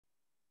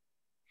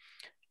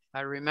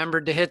I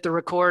remembered to hit the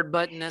record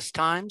button this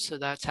time, so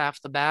that's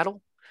half the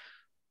battle.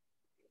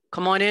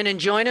 Come on in and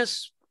join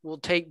us. We'll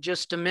take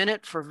just a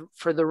minute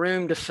for the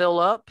room to fill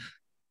up.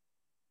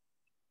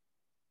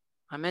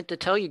 I meant to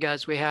tell you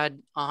guys we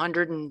had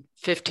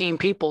 115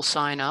 people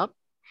sign up.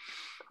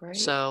 Great.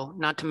 So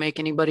not to make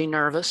anybody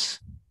nervous.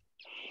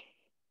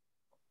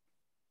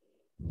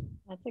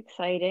 That's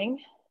exciting.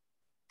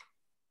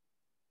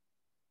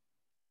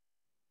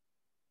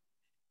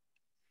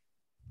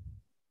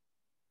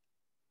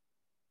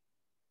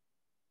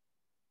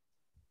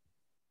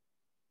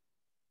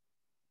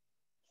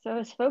 So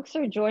as folks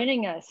are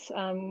joining us,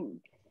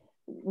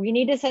 we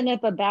need to send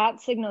up a bat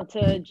signal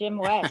to Jim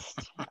West.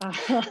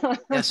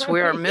 Yes,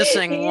 we are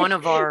missing one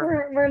of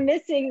our. We're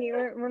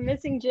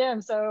missing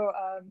Jim. So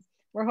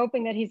we're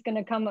hoping that he's going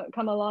to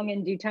come along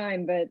in due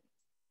time. But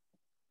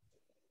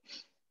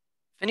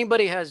if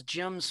anybody has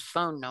Jim's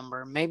phone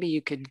number, maybe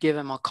you could give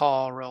him a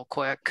call real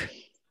quick.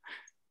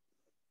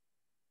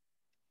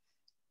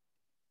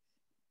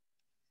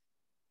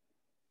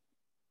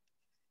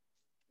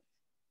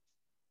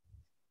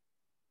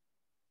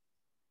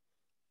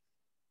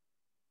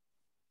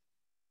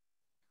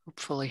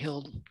 Hopefully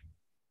he'll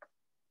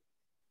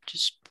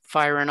just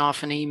firing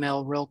off an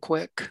email real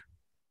quick.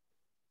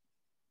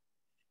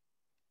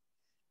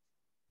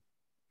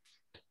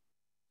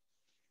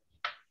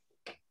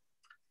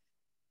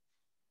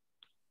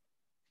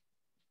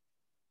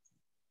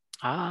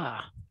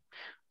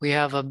 We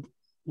have a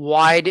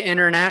wide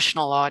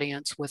international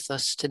audience with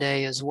us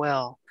today as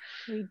well.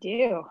 We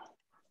do.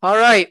 All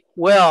right,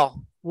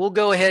 well, we'll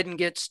go ahead and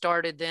get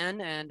started then,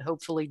 and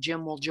hopefully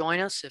Jim will join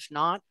us. If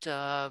not,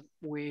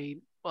 we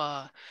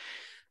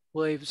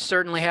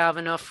certainly have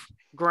enough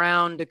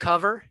ground to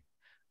cover.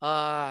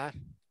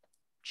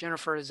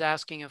 Jennifer is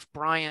asking if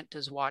Bryant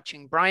is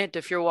watching. Bryant,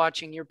 if you're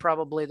watching, you're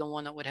probably the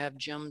one that would have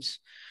Jim's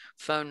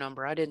phone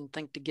number. I didn't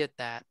think to get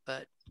that,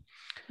 but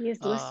he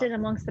is listed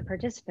amongst the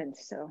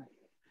participants. So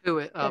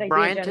who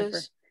Bryant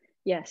is?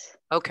 Yes.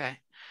 Okay.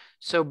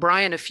 So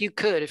Brian, if you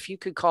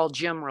could call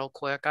Jim real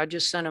quick. I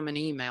just sent him an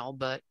email,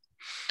 but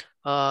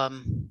all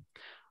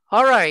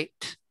right.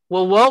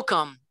 Well,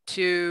 welcome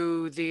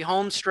to the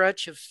home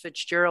stretch of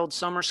Fitzgerald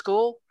Summer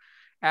School.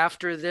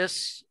 After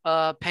this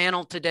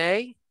panel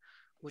today,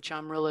 which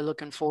I'm really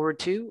looking forward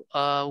to,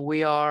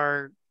 we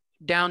are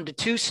down to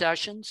 2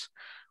 sessions.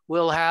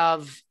 We'll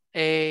have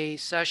a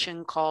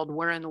session called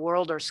Where in the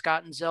World Are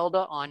Scott and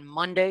Zelda on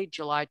Monday,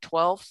 July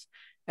 12th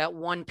at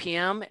 1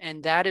 p.m.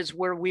 And that is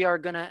where we are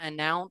going to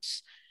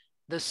announce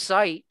the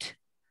site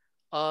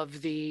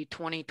of the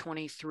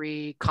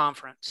 2023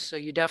 conference. So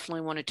you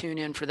definitely want to tune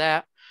in for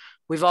that.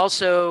 We've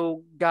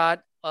also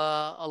got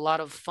a lot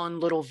of fun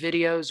little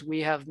videos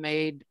we have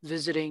made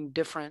visiting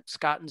different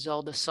Scott and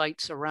Zelda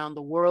sites around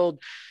the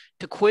world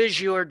to quiz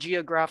your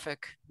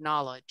geographic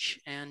knowledge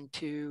and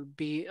to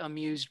be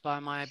amused by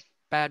my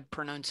bad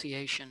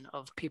pronunciation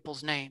of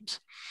people's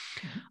names.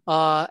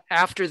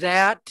 After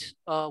that,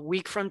 a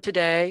week from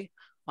today,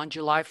 on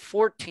July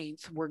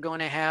 14th, we're going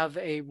to have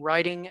a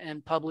writing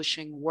and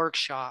publishing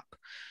workshop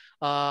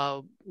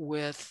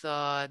with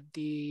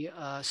the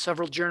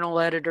several journal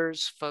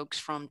editors, folks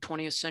from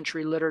 20th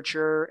Century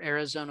Literature,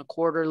 Arizona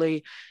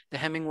Quarterly, the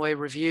Hemingway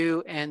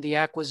Review, and the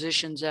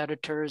acquisitions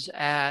editors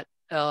at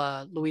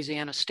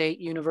Louisiana State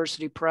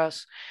University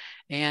Press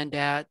and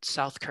at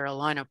South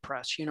Carolina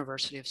Press,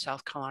 University of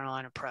South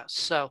Carolina Press.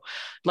 So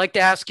I'd like to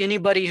ask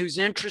anybody who's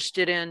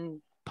interested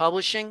in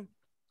publishing,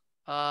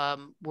 we're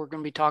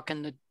going to be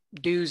talking the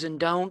do's and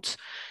don'ts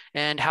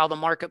and how the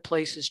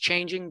marketplace is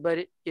changing.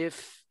 But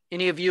if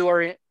any of you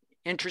are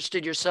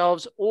interested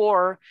yourselves,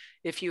 or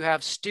if you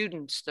have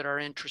students that are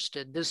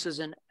interested, this is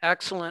an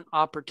excellent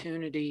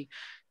opportunity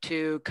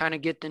to kind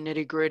of get the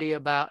nitty-gritty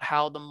about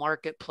how the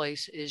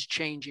marketplace is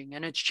changing,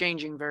 and it's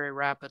changing very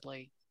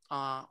rapidly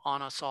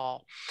on us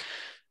all.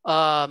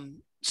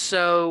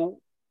 So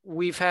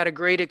we've had a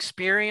great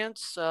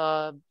experience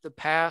the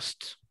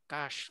past,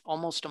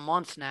 almost a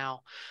month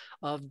now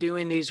of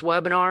doing these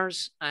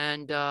webinars,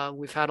 and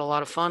we've had a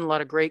lot of fun, a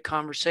lot of great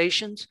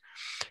conversations.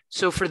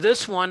 So for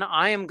this one,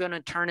 I am going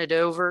to turn it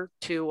over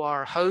to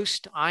our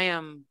host. I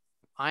am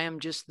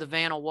just the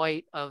Vanna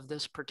White of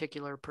this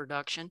particular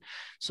production.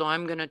 So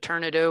I'm going to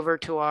turn it over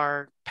to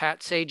our Pat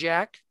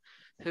Sajak,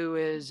 who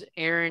is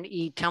Erin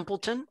E.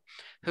 Templeton,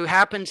 who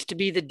happens to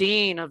be the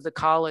Dean of the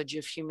College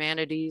of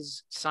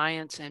Humanities,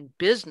 Science, and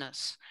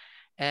Business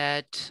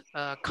at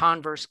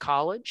Converse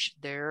College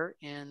there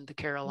in the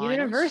Carolinas.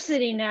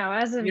 University now,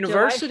 as of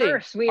July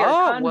 1st, we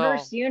are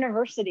Converse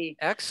University.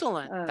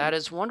 Excellent. That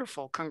is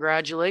wonderful.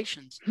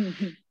 Congratulations.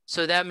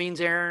 So that means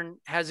Erin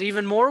has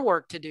even more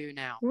work to do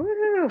now.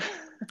 Woo!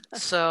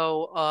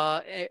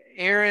 So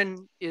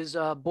Erin is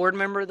a board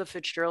member of the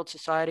Fitzgerald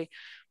Society.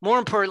 More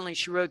importantly,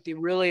 she wrote the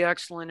really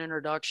excellent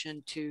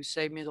introduction to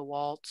Save Me the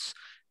Waltz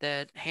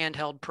that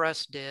Handheld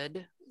Press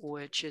did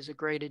which is a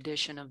great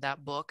edition of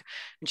that book.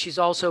 And she's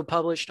also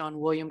published on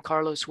William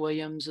Carlos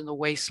Williams and the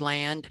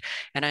Wasteland.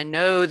 And I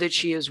know that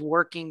she is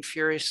working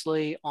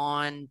furiously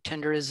on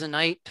Tender as the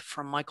Night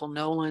from Michael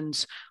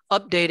Nolan's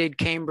updated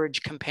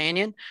Cambridge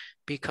Companion,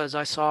 because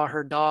I saw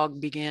her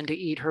dog began to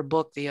eat her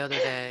book the other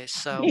day.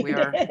 So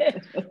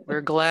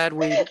we're glad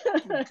we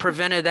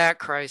prevented that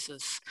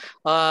crisis.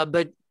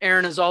 But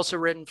Erin has also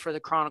written for the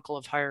Chronicle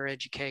of Higher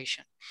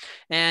Education.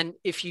 And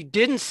if you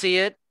didn't see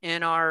it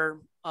in our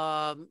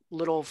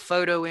little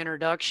photo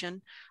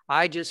introduction,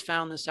 I just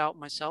found this out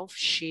myself.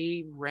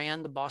 She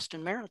ran the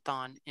Boston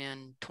Marathon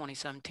in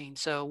 2017.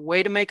 So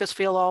way to make us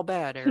feel all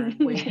bad, Erin.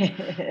 We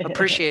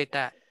appreciate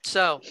that.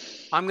 So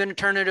I'm going to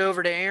turn it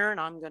over to Erin.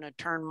 I'm going to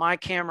turn my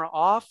camera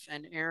off,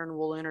 and Erin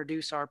will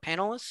introduce our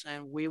panelists,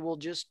 and we will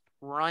just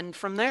run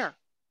from there.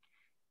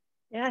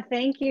 Yeah,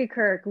 thank you,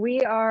 Kirk.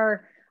 We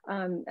are,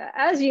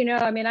 as you know,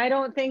 I mean, I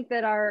don't think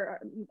that our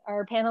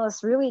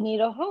panelists really need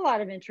a whole lot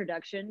of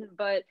introduction,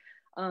 but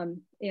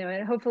you know,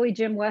 and hopefully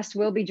Jim West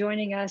will be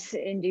joining us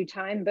in due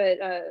time. But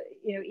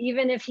you know,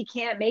 even if he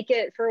can't make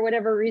it for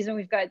whatever reason,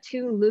 we've got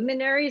two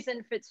luminaries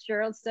in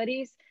Fitzgerald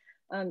studies.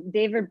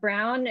 David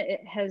Brown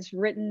has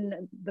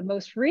written the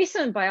most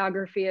recent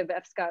biography of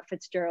F. Scott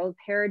Fitzgerald,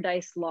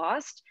 Paradise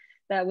Lost,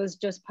 that was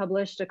just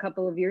published a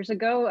couple of years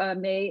ago,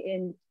 May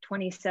in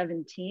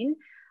 2017.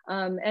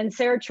 And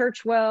Sarah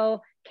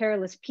Churchwell,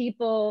 Careless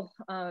People,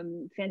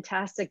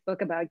 fantastic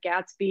book about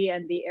Gatsby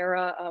and the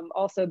era.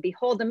 Also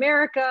Behold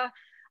America,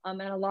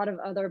 and a lot of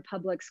other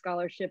public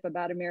scholarship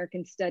about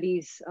American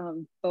studies,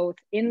 both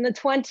in the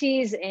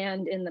 20s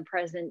and in the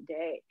present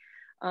day.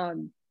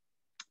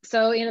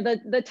 So, you know,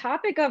 the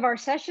topic of our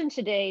session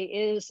today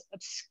is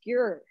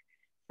obscure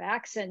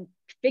facts and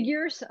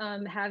figures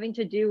having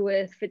to do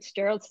with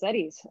Fitzgerald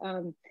studies.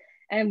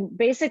 And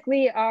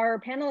basically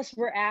our panelists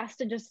were asked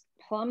to just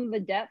plumb the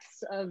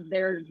depths of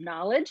their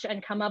knowledge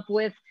and come up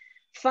with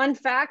fun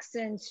facts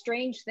and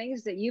strange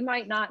things that you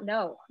might not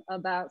know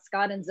about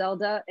Scott and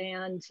Zelda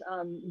and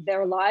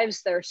their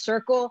lives, their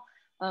circle,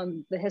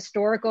 the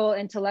historical,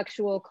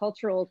 intellectual,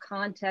 cultural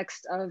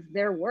context of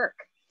their work.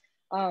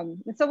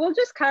 And so we'll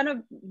just kind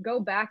of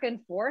go back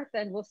and forth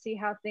and we'll see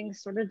how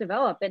things sort of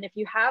develop. And if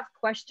you have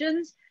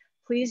questions,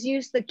 please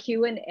use the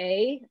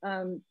Q&A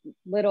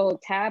little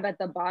tab at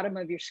the bottom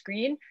of your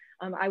screen.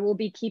 I will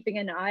be keeping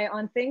an eye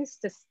on things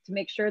to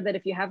make sure that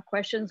if you have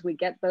questions, we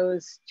get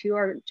those to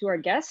our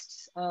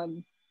guests.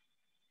 And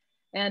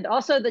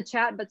also the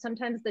chat, but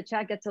sometimes the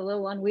chat gets a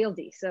little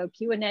unwieldy. So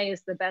Q&A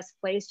is the best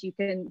place. You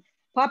can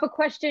pop a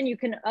question, you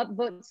can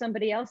upvote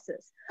somebody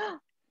else's.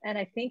 And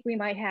I think we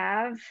might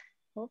have,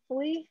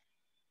 hopefully,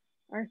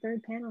 our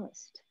third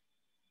panelist.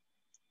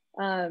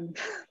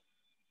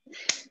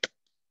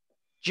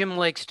 Jim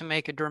likes to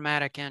make a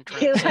dramatic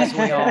entrance, as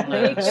we all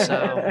know.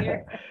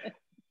 So.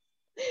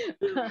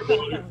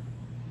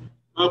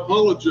 I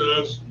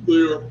apologize.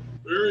 They are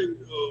bearing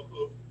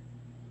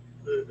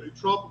a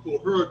tropical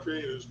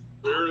hurricane is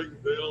bearing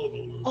down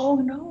on us. Oh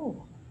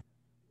no!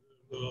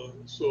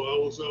 So I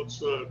was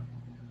outside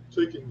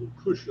taking the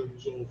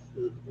cushions off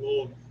the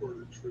lawn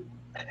furniture.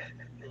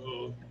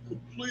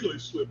 Completely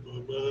slipped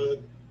my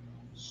mind.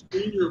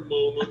 Senior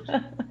moment.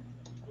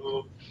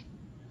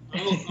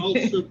 I'll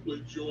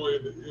simply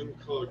join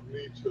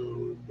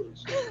incognito if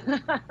that's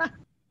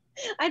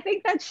I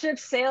think that ship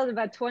sailed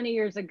about 20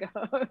 years ago.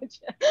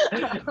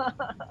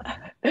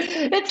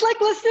 It's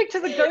like listening to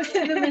the Ghost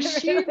in the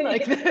Machine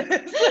like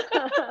this.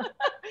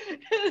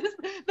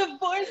 The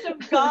voice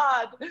of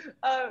God,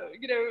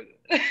 you know,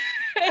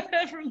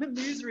 from the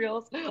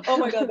newsreels. Oh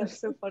my God, that's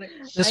so funny.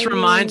 This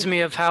reminds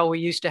me of how we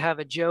used to have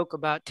a joke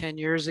about 10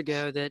 years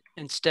ago that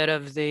instead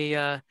of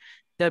the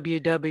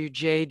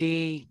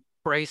WWJD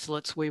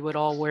bracelets, we would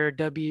all wear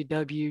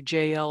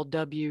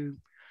WWJLW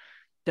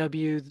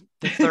the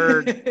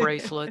third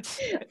bracelets.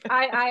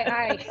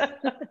 I.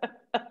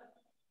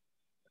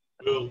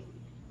 Well,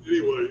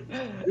 anyway,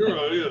 here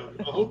I am.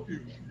 I hope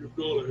you've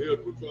gone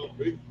ahead without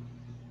me.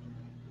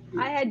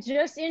 I had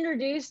just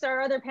introduced our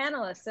other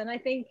panelists, and I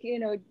think, you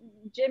know,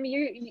 Jim,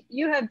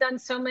 you have done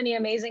so many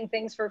amazing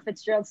things for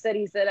Fitzgerald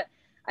Studies that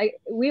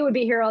we would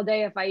be here all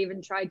day if I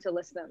even tried to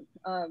list them.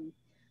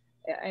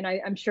 And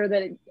I'm sure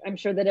that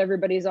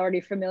everybody's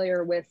already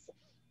familiar with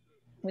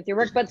your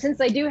work, but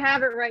since I do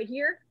have it right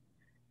here,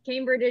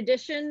 Cambridge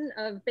edition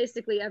of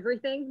basically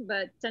everything,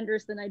 but Tender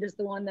as the Night is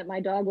the one that my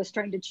dog was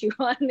trying to chew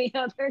on the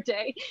other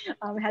day.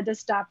 Had to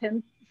stop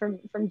him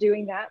from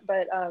doing that,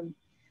 but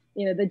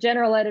you know, the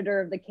general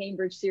editor of the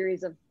Cambridge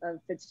series of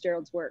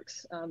Fitzgerald's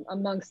works,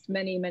 amongst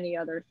many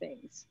other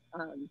things.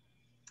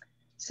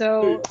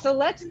 So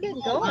let's get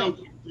going.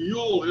 Do you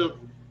all have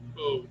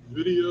a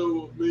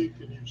video of me?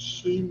 Can you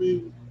see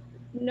me?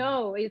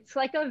 No, it's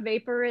like a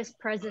vaporous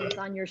presence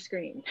on your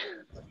screen.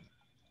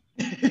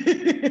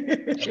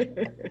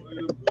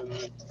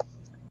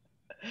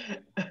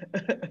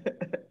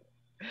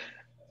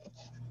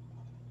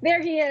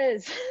 There he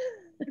is.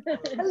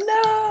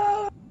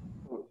 Hello.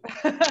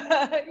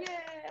 I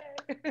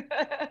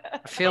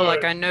feel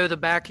like I know the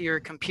back of your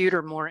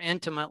computer more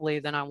intimately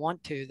than I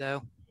want to,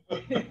 though.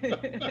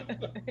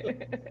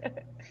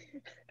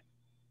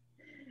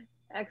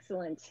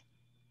 Excellent.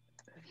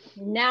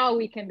 Now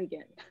we can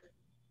begin.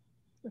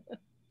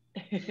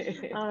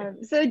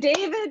 So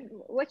David,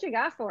 what you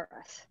got for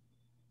us?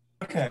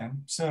 Okay,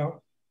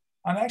 so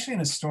I'm actually an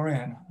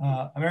historian,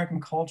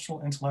 American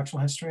cultural intellectual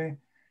history.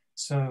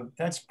 So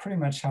that's pretty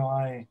much how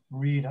I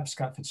read F.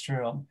 Scott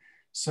Fitzgerald.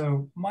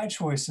 So my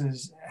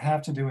choices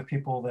have to do with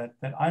people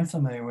that I'm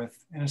familiar with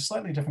in a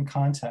slightly different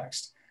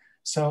context.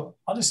 So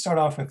I'll just start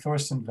off with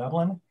Thorstein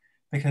Veblen,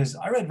 because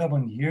I read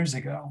Veblen years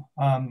ago.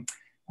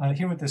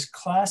 Here with this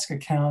classic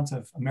account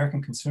of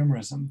American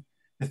consumerism,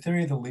 The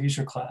Theory of the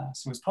Leisure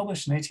Class. It was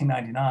published in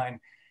 1899,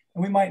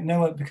 and we might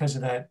know it because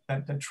of that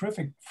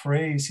terrific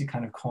phrase he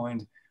kind of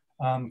coined,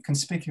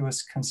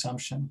 conspicuous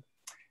consumption.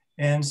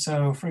 And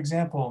so, for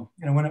example,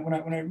 you know, when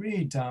I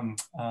read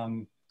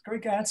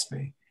Great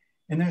Gatsby,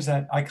 and there's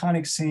that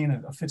iconic scene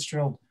of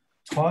Fitzgerald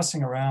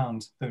tossing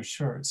around those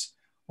shirts,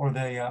 or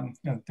the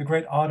you know, the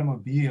great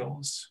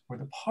automobiles, or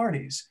the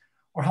parties,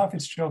 or how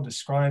Fitzgerald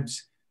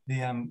describes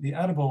the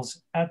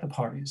edibles at the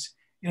parties.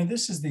 You know,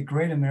 this is the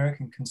great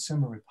American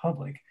consumer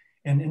republic,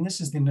 and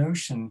this is the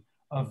notion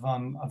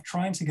of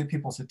trying to get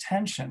people's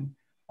attention,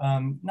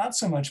 not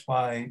so much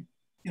by,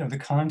 you know, the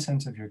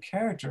content of your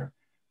character,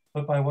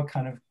 but by what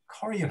kind of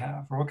car you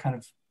have or what kind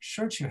of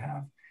shirt you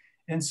have.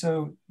 And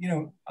so, you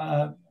know,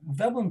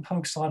 Veblen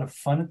pokes a lot of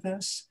fun at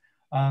this.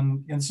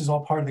 And this is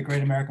all part of the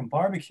Great American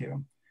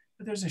Barbecue,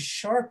 but there's a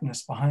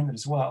sharpness behind it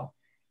as well.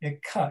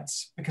 It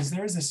cuts, because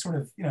there is this sort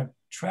of, you know,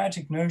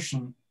 tragic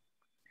notion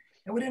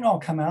that we didn't all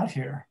come out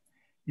here,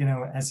 you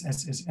know,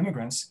 as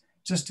immigrants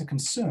just to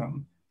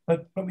consume,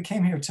 but we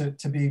came here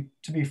to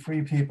be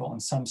free people in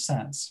some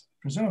sense,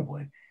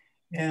 presumably.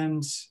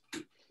 And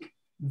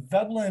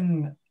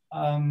Veblen,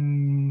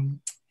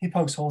 he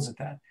pokes holes at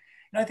that.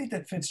 And I think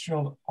that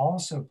Fitzgerald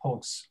also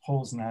pokes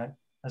holes in that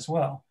as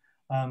well,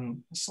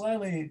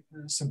 slightly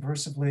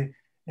subversively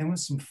and with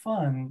some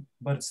fun,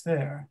 but it's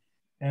there.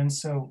 And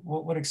so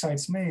what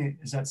excites me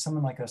is that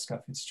someone like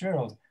Scott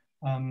Fitzgerald,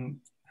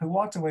 who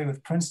walked away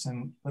with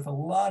Princeton with a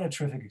lot of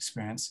terrific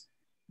experience,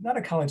 not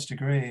a college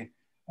degree,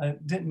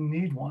 didn't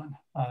need one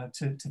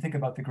to think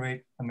about the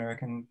great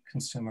American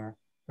consumer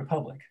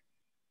republic.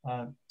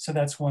 So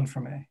that's one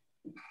for me.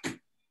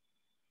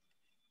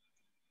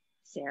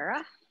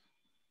 Sarah?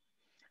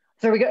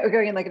 So we're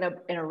going in like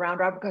in a round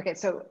robin. Okay,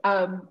 so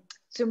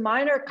so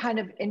mine are kind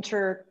of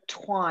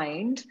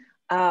intertwined.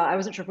 I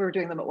wasn't sure if we were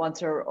doing them at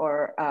once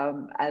or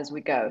as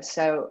we go.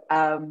 So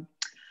I'm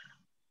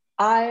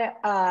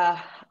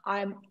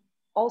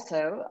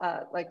also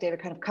like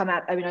David, kind of come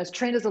at. I mean, I was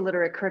trained as a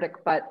literary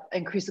critic, but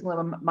increasingly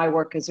my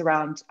work is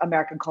around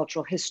American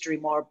cultural history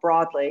more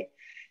broadly,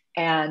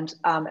 and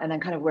then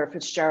kind of where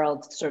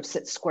Fitzgerald sort of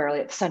sits squarely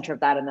at the center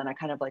of that, and then I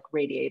kind of like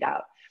radiate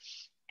out.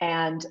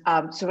 And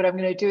so what I'm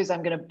going to do is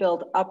I'm going to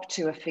build up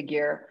to a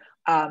figure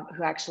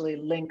who actually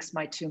links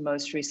my two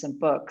most recent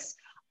books.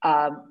 But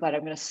I'm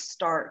going to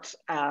start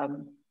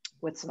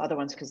with some other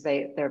ones because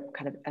they're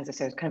kind of, as I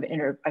say, kind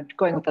of I'm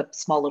going with a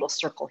small little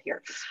circle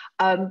here.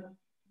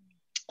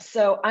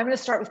 So I'm going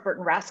to start with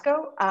Burton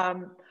Rascoe,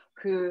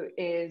 who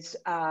is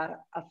a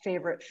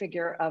favorite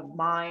figure of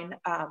mine.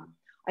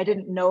 I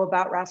didn't know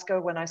about Rascoe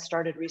when I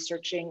started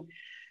researching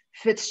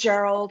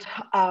Fitzgerald,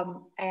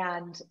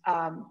 and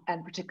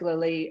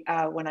particularly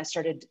when I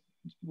started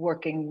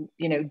working,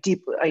 you know,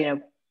 deep, you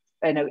know,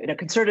 in a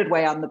concerted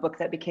way on the book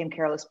that became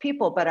Careless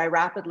People. But I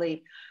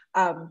rapidly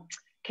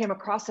came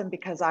across him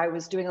because I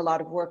was doing a lot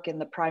of work in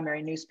the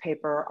primary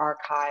newspaper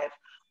archive,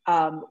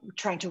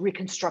 trying to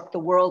reconstruct the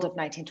world of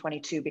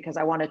 1922, because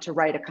I wanted to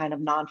write a kind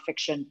of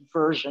nonfiction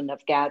version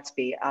of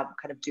Gatsby,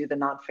 kind of do the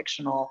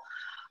nonfictional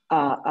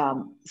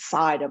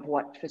side of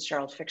what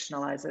Fitzgerald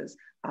fictionalizes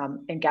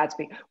in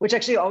Gatsby, which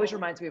actually always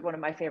reminds me of one of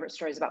my favorite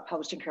stories about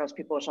publishing Careless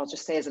People, which I'll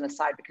just say as an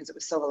aside because it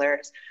was so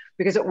hilarious.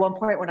 Because at one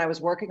point when I was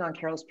working on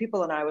Careless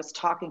People and I was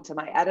talking to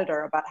my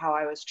editor about how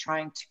I was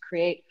trying to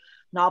create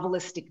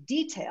novelistic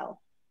detail,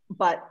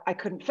 but I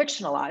couldn't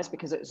fictionalize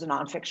because it was a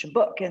nonfiction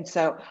book. And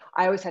so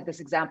I always had this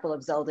example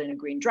of Zelda in a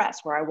green dress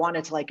where I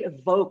wanted to like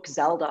evoke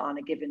Zelda on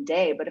a given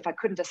day, but if I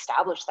couldn't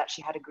establish that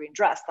she had a green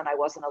dress, then I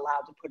wasn't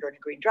allowed to put her in a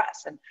green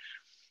dress. And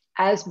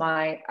as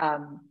my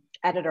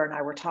editor and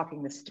I were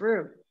talking this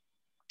through,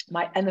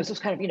 and this was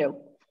kind of, you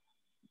know,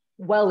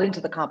 well into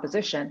the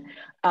composition,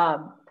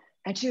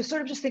 and she was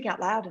sort of just thinking out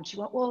loud, and she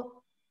went,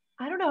 well,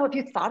 I don't know, have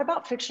you thought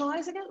about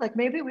fictionalizing it? Like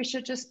maybe we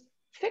should just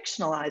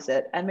fictionalize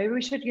it, and maybe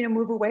we should, you know,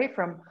 move away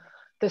from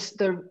the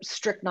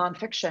strict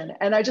nonfiction.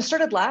 And I just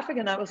started laughing,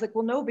 and I was like,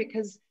 well, no,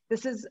 because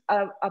this is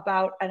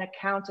about an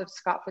account of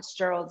Scott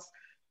Fitzgerald's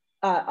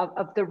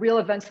of the real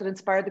events that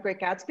inspired The Great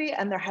Gatsby.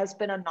 And there has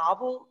been a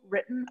novel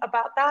written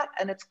about that,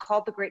 and it's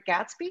called The Great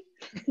Gatsby.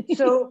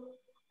 So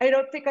I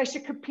don't think I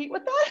should compete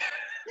with that.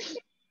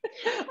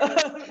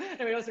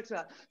 Anyway, I was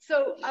excited.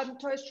 So I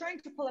was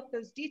trying to pull up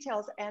those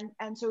details,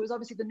 and so it was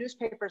obviously the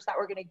newspapers that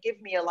were going to give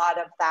me a lot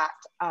of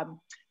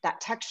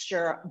that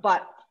texture,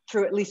 but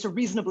through at least a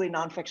reasonably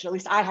nonfiction. At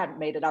least I hadn't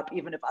made it up,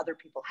 even if other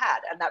people had.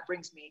 And that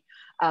brings me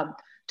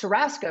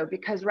Rasko,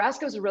 because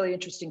Rasko is a really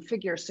interesting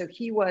figure. So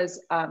he was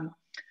an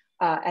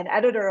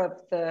editor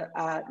of the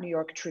New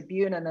York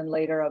Tribune and then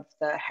later of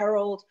the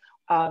Herald.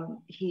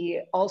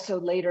 He also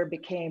later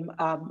became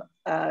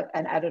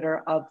an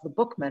editor of the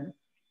Bookman.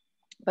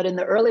 But in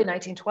the early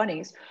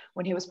 1920s,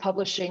 when he was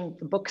publishing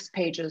the books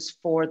pages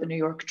for the New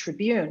York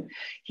Tribune,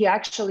 he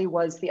actually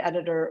was the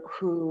editor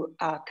who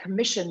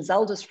commissioned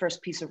Zelda's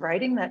first piece of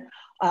writing that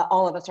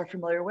all of us are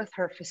familiar with,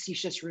 her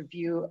facetious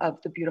review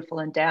of The Beautiful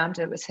and Damned.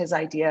 It was his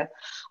idea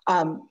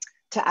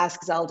to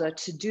ask Zelda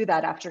to do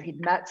that after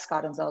he'd met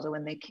Scott and Zelda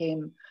when they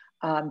came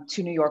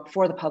to New York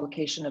for the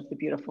publication of The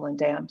Beautiful and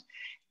Damned.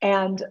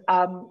 And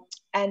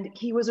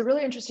he was a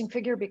really interesting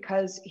figure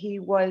because he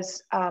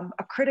was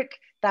a critic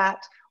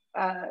that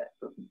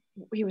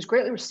he was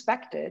greatly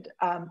respected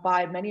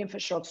by many in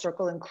Fitzgerald's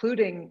circle,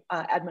 including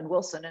Edmund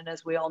Wilson. And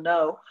as we all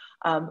know,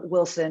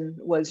 Wilson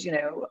was,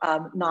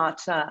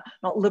 not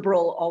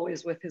liberal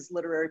always with his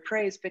literary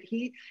praise, but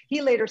he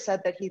later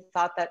said that he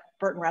thought that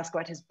Burton Rasko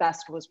at his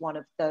best was one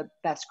of the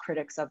best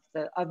critics of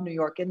New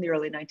York in the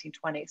early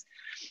 1920s.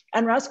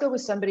 And Rasko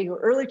was somebody who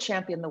early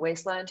championed The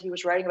Wasteland. He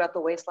was writing about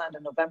The Wasteland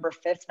on November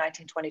 5th,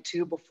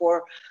 1922,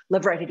 before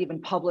Liveright had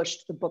even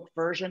published the book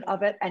version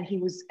of it. And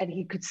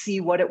he could see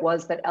what it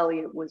was that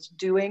Eliot was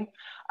doing.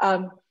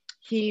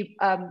 He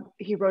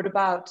wrote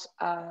about,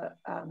 I'm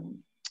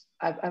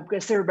going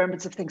to say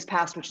Remembrance of Things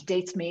Past, which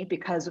dates me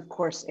because, of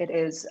course, it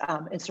is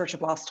In Search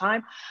of Lost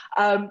Time.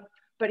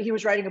 But he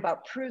was writing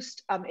about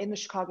Proust in the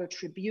Chicago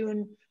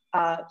Tribune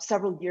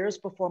several years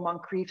before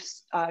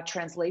Moncrief's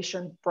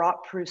translation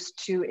brought Proust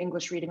to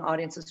English reading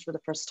audiences for the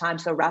first time.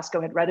 So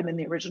Rasko had read him in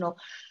the original.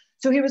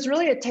 So he was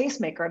really a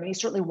tastemaker. I mean, he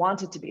certainly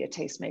wanted to be a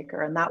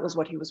tastemaker, and that was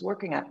what he was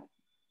working at.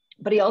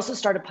 But he also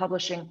started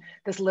publishing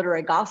this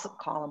literary gossip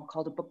column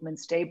called A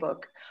Bookman's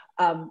Daybook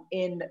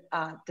in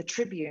the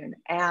Tribune.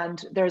 And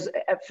there's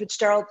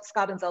Fitzgerald,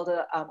 Scott and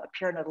Zelda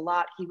appear in it a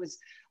lot.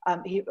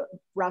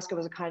 Rasko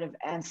was a kind of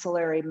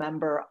ancillary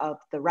member of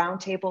the Round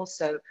Table.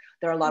 So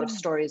there are a lot of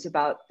stories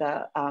about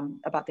the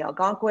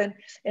Algonquin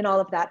and all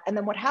of that. And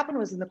then what happened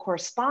was in the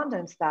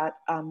correspondence that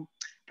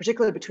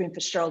particularly between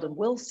Fitzgerald and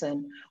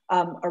Wilson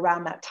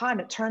around that time,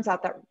 it turns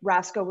out that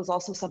Rasko was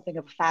also something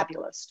of a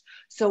fabulist.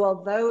 So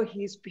although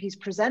he's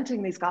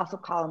presenting these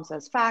gossip columns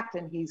as fact,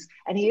 and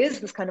he is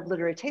this kind of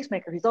literary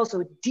tastemaker, he's also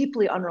a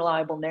deeply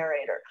unreliable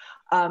narrator,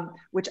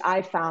 which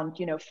I found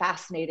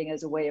fascinating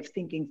as a way of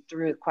thinking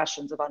through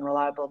questions of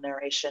unreliable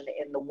narration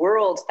in the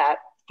world that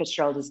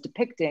Fitzgerald is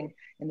depicting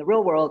in the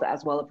real world,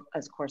 as well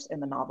as, of course, in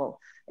the novel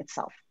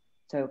itself.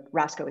 So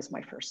Rasko is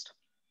my first.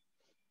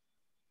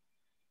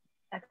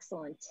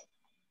 Excellent.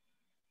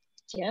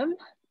 Jim?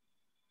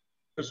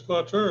 It's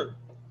my turn.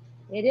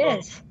 It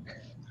is.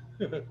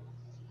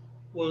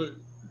 Well,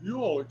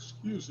 you all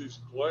excuse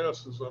these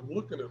glasses. I'm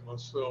looking at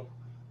myself.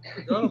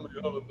 I got them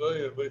the other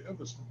day, and they have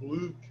this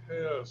blue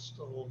cast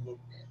on them,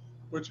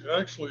 which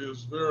actually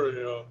is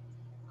very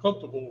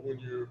comfortable when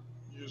you're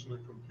using a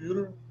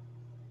computer.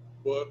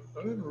 But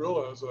I didn't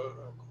realize I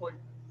quite...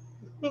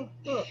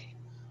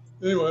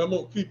 Anyway, I'm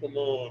going to keep them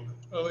on.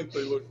 I think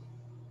they look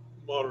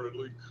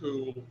moderately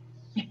cool.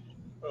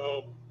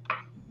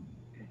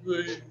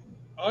 The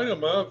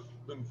item I've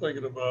been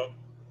thinking about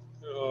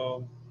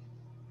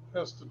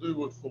has to do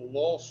with the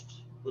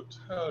Lost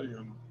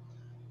Battalion.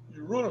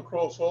 You run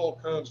across all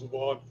kinds of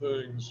odd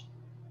things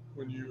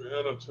when you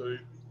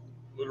annotate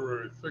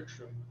literary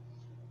fiction,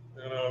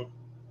 and I've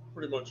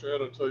pretty much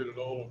annotated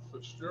all of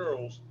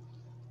Fitzgerald's.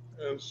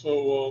 And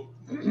so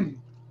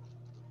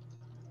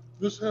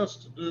this has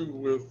to do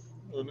with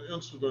an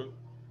incident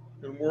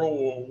in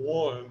World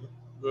War I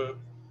that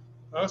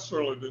I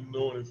certainly didn't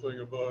know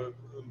anything about it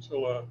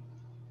until I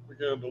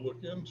began to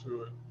look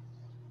into it.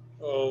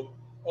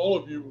 All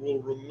of you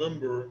will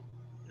remember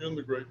in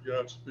The Great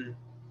Gatsby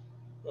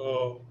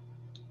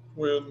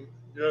when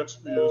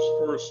Gatsby is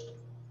first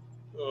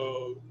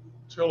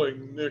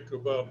telling Nick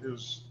about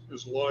his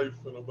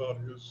life and about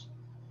his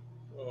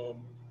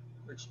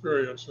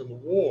experience in the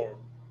war.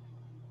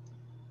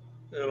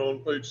 And on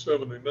page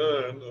 79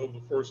 of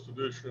the first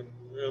edition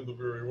and the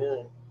very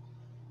oral,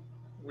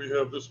 we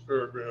have this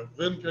paragraph.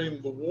 Then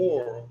came the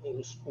war,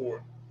 old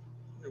sport.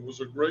 It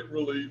was a great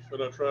relief,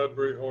 and I tried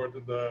very hard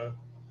to die,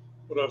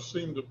 but I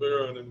seemed to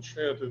bear an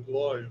enchanted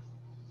life.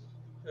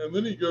 And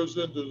then he goes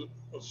into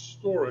a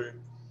story.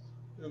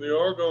 In the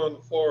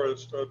Argonne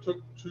forest, I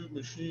took 2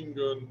 machine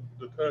gun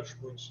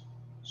detachments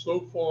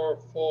so far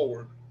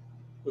forward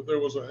that there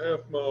was a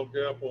half-mile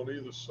gap on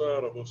either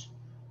side of us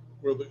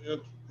where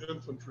the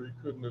infantry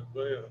couldn't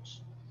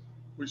advance.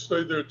 We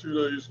stayed there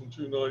 2 days and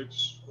 2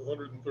 nights,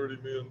 130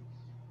 men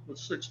with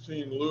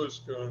 16 Lewis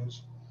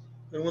guns.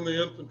 And when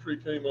the infantry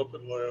came up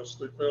at last,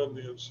 they found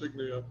the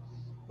insignia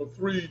of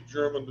 3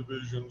 German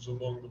divisions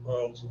among the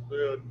piles of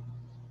dead.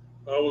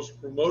 I was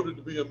promoted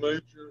to be a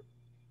major,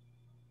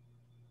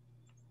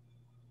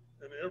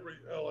 and every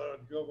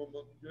Allied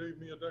government gave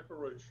me a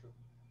decoration,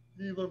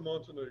 even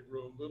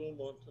Montenegro, little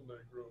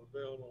Montenegro,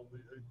 down on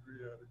the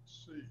Adriatic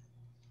Sea.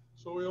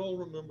 So we all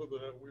remember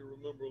that. We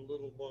remember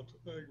little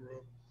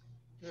Montenegro.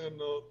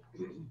 And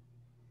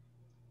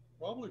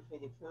probably for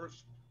the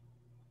first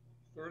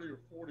 30 or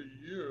 40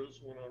 years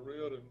when I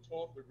read and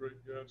taught The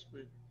Great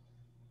Gatsby,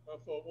 I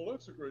thought, well,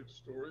 that's a great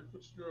story.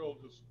 Fitzgerald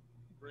just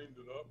dreamed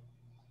it up.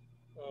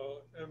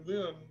 And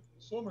then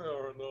somehow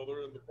or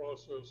another in the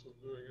process of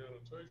doing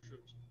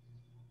annotations,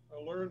 I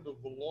learned of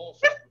the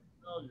Lost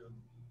Battalion.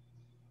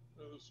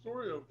 And the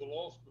story of the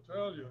Lost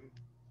Battalion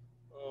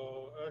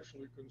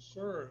actually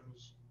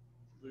concerns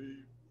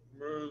the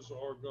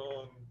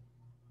Meuse-Argonne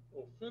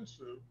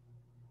offensive.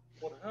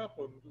 What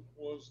happened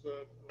was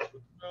that a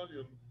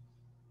battalion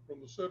from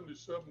the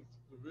 77th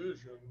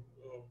Division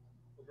of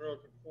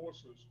American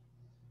forces,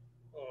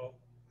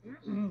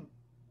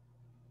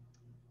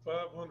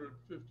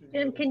 550 Jim,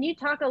 men. can you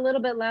talk a little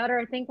bit louder?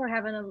 I think we're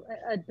having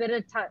a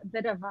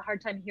bit of a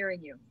hard time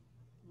hearing you.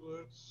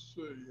 Let's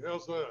see,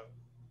 how's that?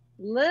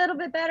 Little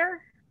bit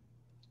better.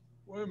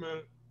 Wait a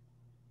minute.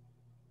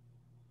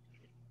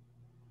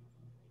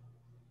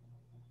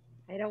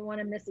 I don't want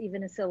to miss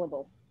even a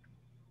syllable.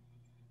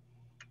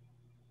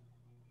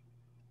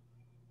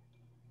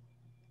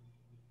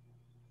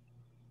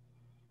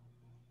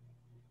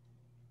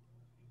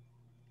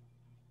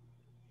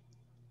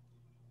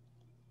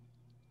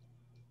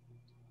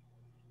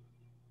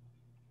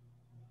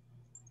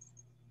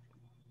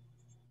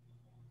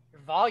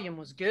 Your volume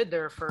was good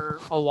there for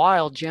a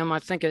while, Jim. I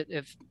think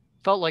it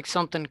felt like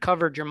something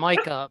covered your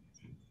mic up.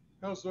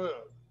 How's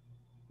that?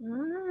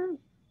 Mm,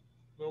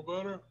 No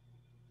better?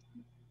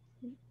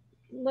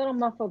 a little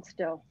muffled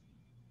still.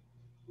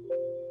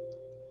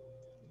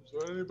 Is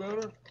that any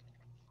better?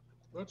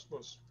 That's my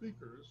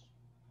speakers.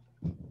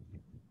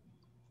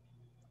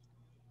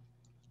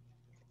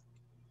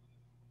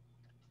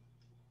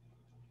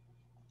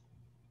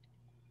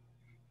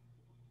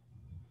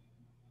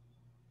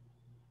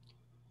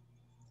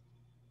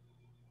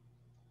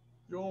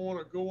 You all want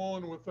to go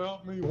on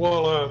without me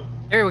while I...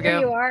 There we There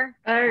you go. are.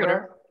 There you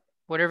Whatever, are.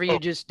 whatever you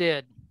just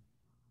did.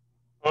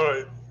 All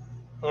right.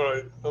 All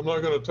right. I'm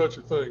not going to touch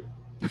a thing.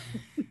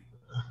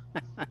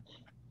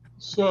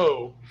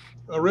 So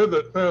I read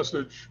that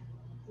passage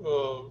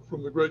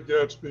from The Great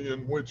Gatsby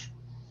in which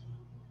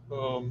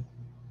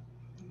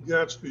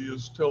Gatsby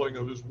is telling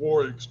of his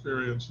war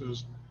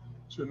experiences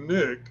to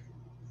Nick,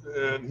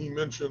 and he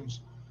mentions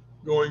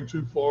going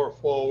too far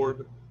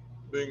forward,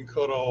 being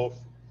cut off,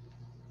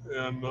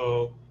 and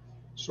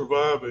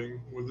surviving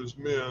with his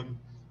men,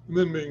 and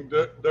then being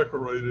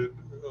decorated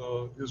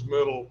his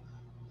medal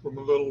from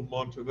Little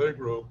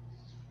Montenegro.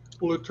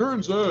 Well, it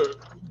turns out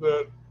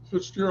that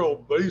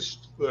Fitzgerald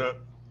based that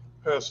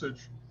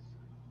passage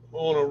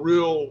on a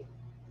real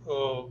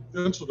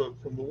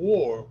incident from the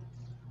war.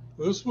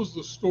 This was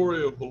the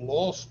story of the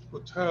Lost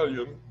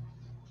Battalion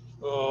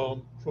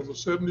from the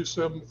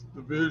 77th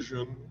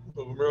Division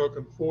of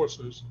American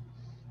Forces,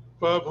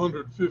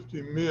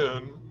 550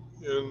 men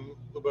in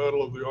the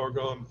Battle of the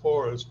Argonne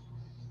Forest,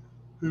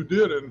 who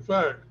did in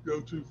fact go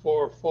too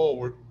far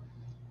forward,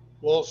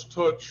 lost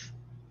touch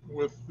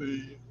with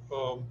the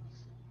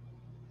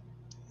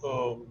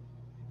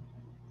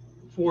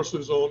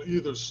forces on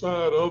either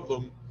side of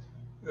them,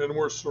 and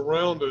were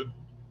surrounded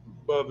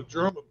by the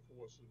German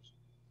forces.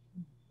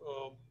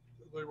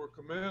 They were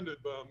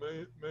commanded by a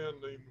man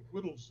named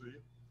Whittlesey,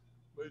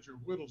 Major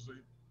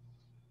Whittlesey,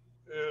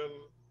 and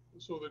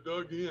so they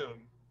dug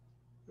in.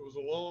 It was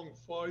a long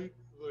fight.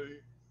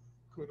 They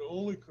could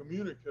only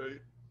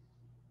communicate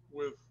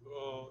with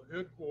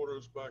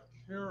headquarters by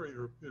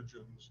carrier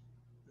pigeons,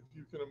 if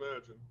you can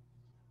imagine.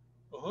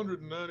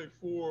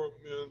 194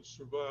 men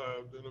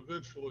survived, and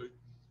eventually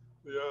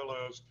the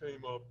Allies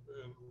came up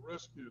and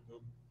rescued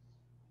them.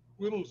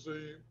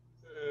 Whittlesey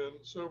and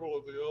several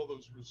of the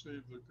others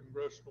received the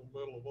Congressional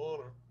Medal of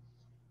Honor,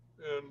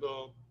 and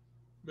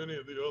many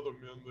of the other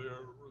men there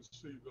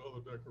received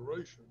other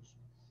decorations.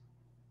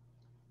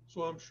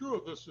 So I'm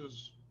sure this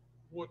is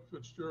what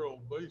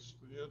Fitzgerald based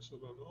the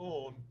incident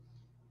on.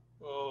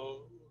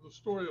 The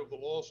story of the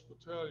Lost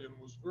Battalion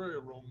was very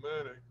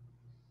romantic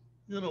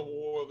in a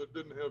war that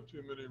didn't have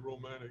too many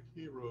romantic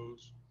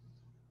heroes,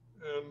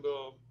 and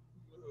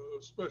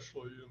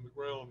especially in the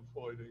ground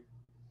fighting.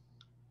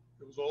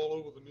 It was all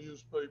over the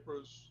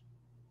newspapers.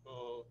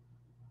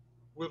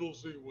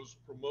 Whittlesey was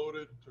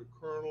promoted to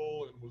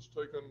colonel and was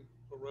taken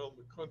around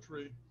the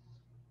country.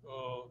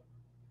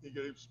 He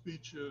gave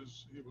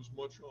speeches. He was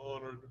much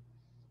honored.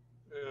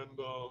 And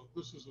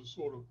this is the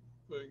sort of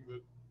thing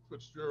that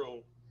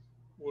Fitzgerald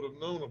would have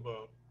known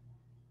about.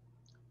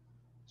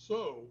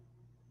 So,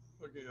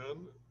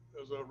 again,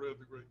 as I read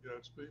The Great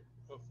Gatsby,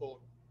 I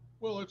thought,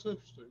 well, that's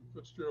interesting.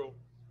 Fitzgerald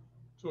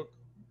took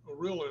a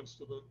real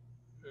incident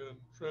and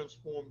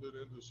transformed it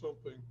into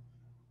something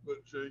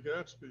that Jay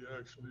Gatsby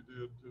actually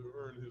did to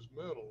earn his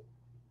medal.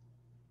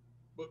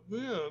 But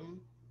then,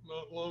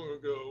 not long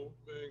ago,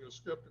 being a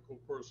skeptical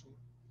person,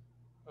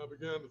 I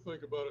began to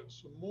think about it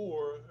some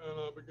more, and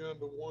I began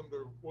to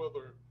wonder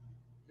whether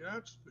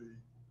Gatsby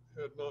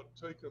had not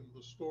taken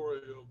the story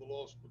of the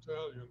Lost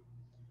Battalion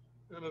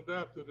and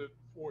adapted it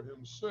for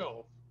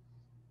himself,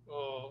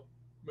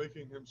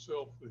 making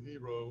himself the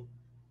hero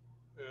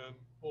and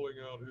pulling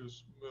out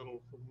his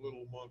medal from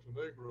Little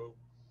Montenegro.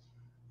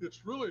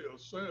 it's really a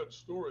sad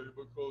story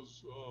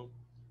because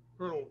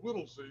Colonel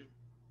Whittlesey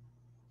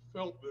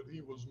felt that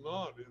he was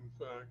not, in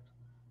fact,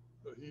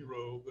 a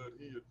hero, that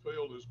he had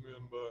failed his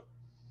men by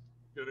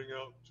getting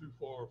out too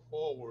far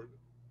forward,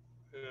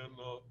 and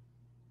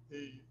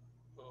he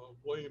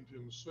blamed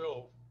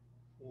himself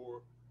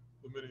for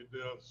the many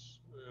deaths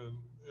and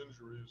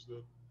injuries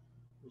that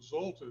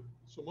resulted,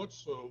 so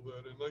much so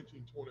that in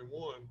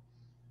 1921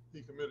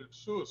 he committed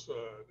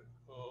suicide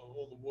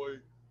on the way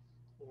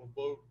on a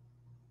boat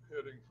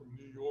heading from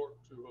New York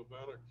to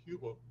Havana,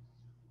 Cuba.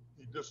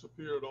 He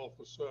disappeared off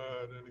the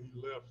side and he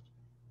left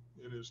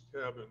in his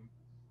cabin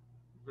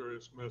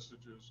various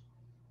messages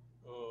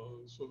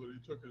so that he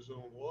took his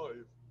own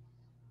life.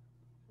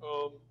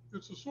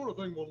 It's the sort of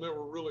thing we'll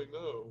never really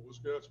know. Was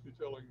Gatsby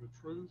telling the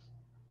truth?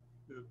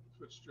 Did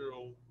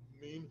Fitzgerald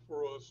mean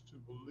for us to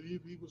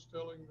believe he was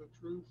telling the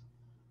truth?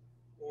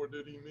 Or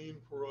did he mean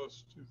for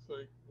us to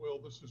think, well,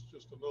 this is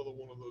just another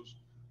one of those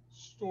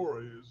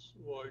stories,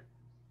 like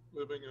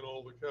living in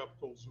all the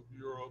capitals of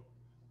Europe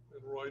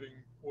and writing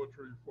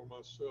poetry for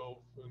myself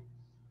and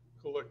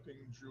collecting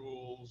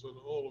jewels and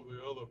all of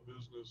the other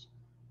business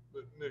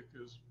that Nick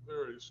is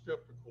very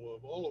skeptical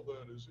of. All of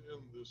that is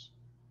in this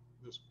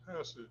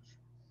passage.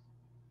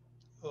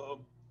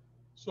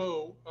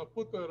 So I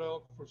put that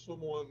out for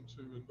someone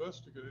to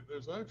investigate.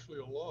 There's actually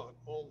a lot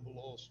on the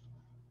Lost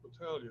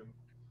Battalion,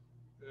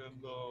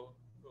 and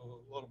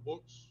a lot of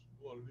books,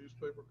 a lot of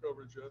newspaper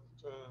coverage at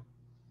the time,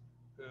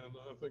 and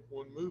I think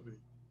one movie.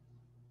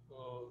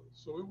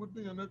 So it would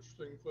be an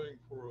interesting thing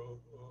for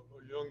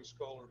a young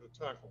scholar to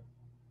tackle.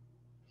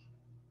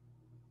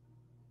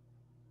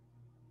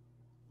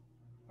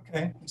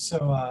 Okay,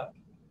 so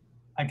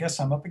I guess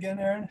I'm up again,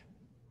 Erin?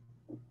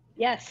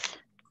 Yes.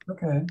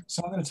 Okay,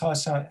 so I'm going to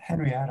toss out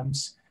Henry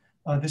Adams.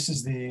 This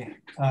is the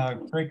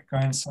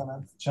great-grandson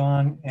of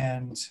John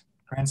and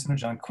grandson of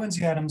John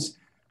Quincy Adams,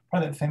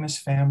 part of that famous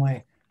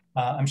family.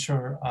 I'm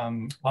sure a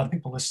lot of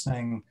people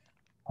listening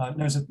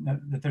knows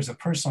that there's a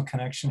personal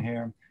connection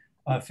here.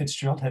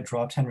 Fitzgerald had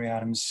dropped Henry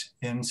Adams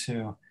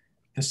into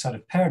this side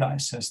of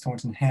paradise as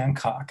Thornton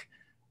Hancock.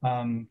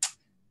 And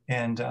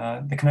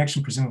the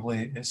connection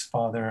presumably is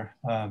father,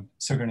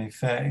 Sigourney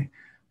Fay,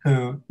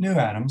 who knew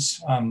Adams.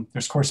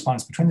 There's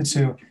correspondence between the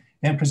two,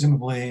 and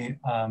presumably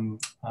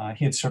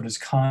he had served as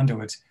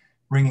conduit,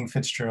 bringing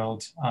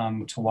Fitzgerald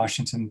to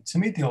Washington to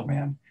meet the old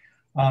man.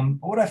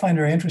 But what I find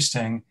very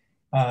interesting,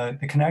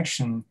 the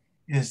connection,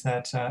 is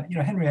that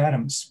Henry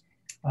Adams,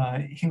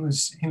 he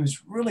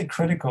was really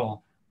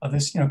critical of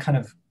this kind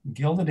of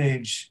Gilded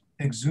Age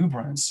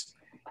exuberance,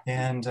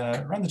 and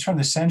around the turn of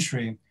the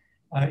century,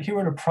 he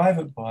wrote a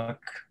private book,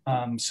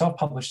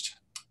 self-published,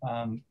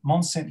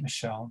 Mont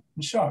Saint-Michel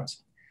in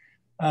Chartres.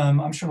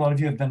 I'm sure a lot of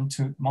you have been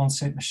to Mont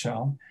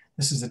Saint-Michel.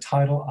 This is a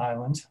tidal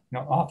island,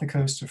 off the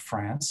coast of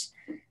France.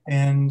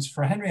 And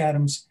for Henry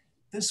Adams,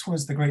 this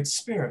was the great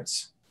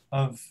spirit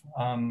of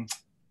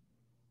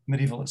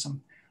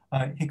medievalism.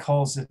 He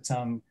calls it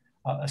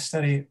a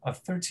study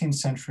of 13th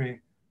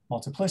century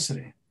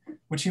multiplicity,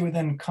 which he would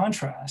then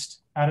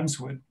contrast, Adams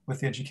would, with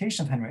the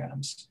education of Henry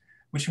Adams,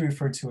 which he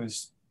referred to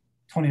as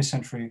 20th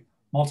century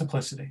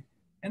multiplicity,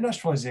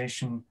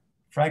 industrialization,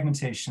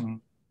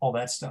 fragmentation, all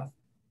that stuff.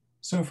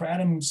 So for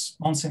Adams,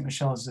 Mont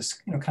Saint-Michel is this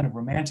kind of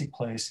romantic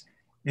place.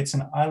 It's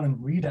an island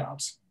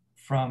readout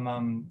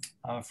from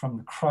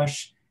the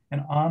crush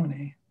and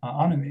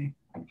ennui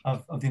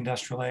of the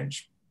industrial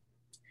age.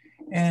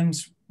 And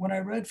when I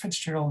read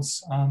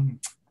Fitzgerald's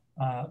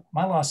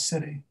My Lost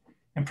City,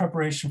 in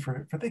preparation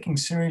for thinking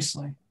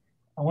seriously,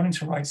 I wanted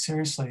to write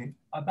seriously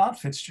about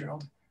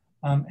Fitzgerald,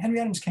 Henry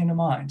Adams came to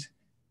mind,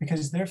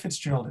 because there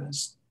Fitzgerald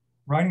is,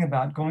 writing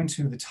about going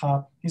to the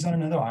top, he's on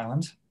another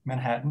island,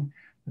 Manhattan,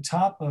 the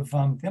top of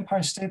the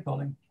Empire State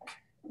Building,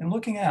 and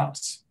looking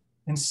out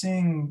and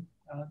seeing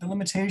the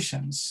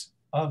limitations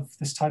of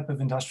this type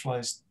of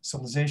industrialized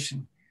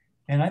civilization.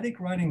 And I think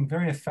writing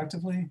very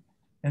effectively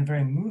and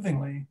very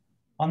movingly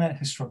on that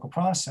historical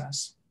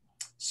process.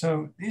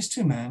 So these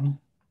two men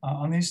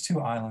on these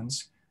two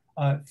islands,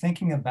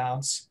 thinking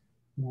about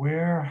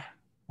where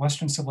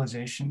Western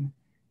civilization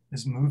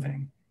is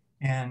moving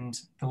and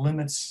the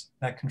limits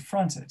that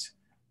confront it,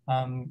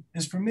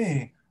 is for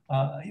me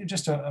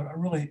just a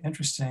really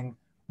interesting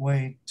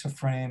way to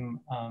frame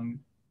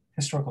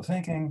historical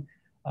thinking,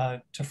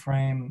 to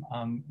frame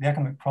the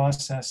economic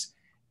process,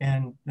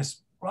 and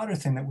this broader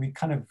thing that we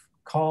kind of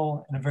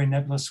call, in a very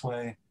nebulous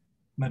way,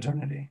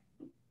 modernity.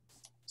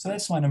 So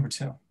that's my number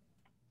two.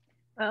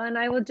 And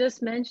I will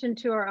just mention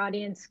to our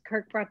audience,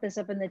 Kirk brought this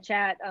up in the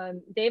chat,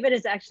 David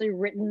has actually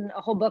written a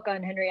whole book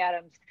on Henry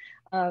Adams.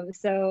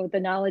 So the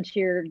knowledge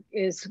here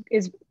is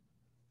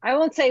I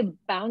won't say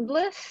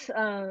boundless,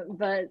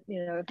 but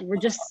we're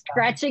just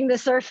scratching the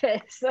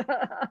surface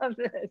of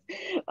this.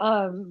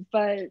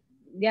 But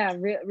yeah,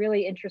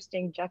 really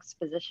interesting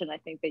juxtaposition, I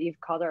think, that you've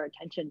called our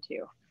attention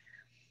to.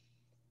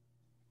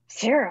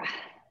 Sarah.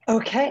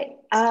 Okay,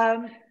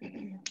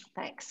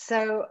 thanks.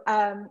 So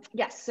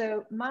yes,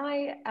 so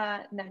my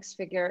next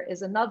figure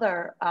is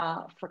another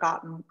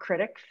forgotten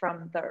critic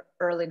from the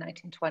early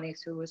 1920s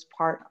who was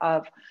part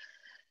of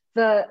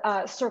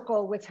the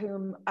circle with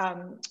whom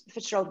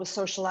Fitzgerald was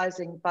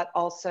socializing, but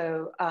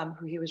also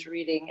who he was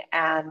reading.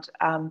 And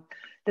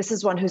this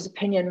is one whose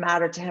opinion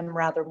mattered to him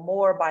rather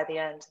more by the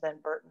end than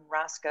Burton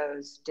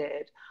Rasco's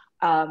did.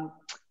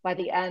 By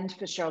the end,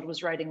 Fitzgerald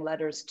was writing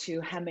letters to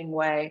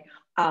Hemingway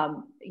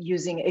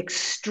using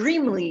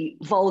extremely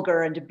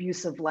vulgar and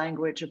abusive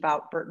language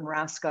about Burton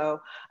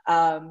Rasco,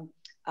 also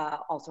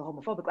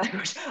homophobic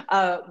language,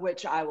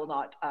 which I will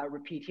not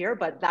repeat here,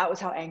 but that was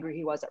how angry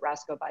he was at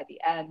Rasco by the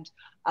end.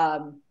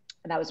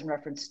 And that was in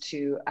reference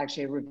to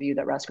actually a review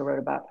that Rasco wrote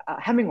about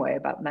Hemingway,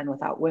 about Men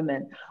Without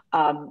Women.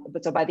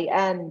 But so by the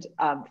end,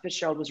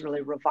 Fitzgerald was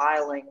really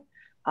reviling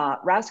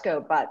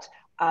Rasco, but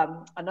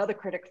another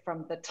critic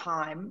from the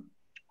time,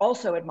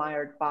 also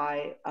admired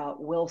by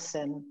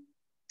Wilson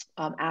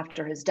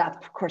after his death.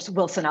 Of course,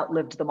 Wilson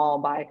outlived them all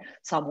by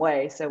some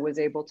way, so was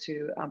able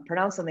to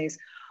pronounce on these,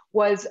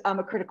 was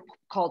a critic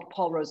called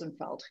Paul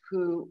Rosenfeld,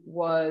 who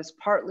was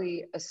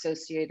partly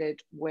associated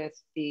with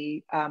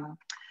the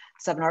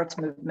Seven Arts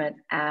movement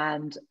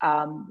and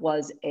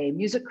was a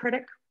music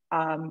critic.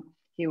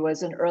 He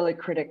was an early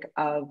critic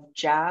of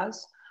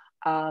jazz.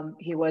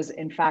 He was,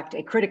 in fact,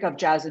 a critic of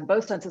jazz in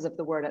both senses of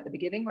the word at the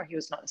beginning, where he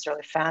was not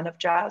necessarily a fan of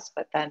jazz,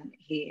 but then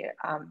he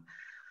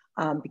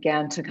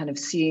began to kind of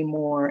see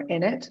more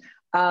in it.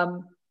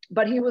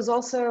 But he was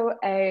also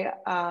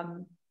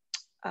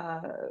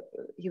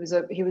he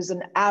was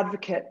an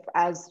advocate,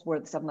 as were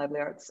the Seven Lively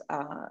Arts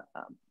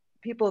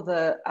people,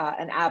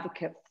 an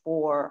advocate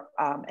for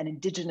an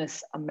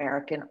indigenous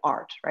American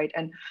art, right?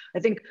 And I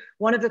think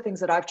one of the things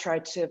that I've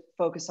tried to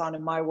focus on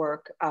in my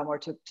work, or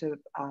to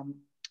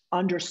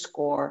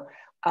underscore,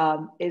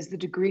 is the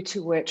degree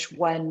to which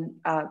when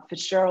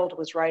Fitzgerald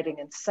was writing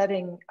and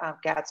setting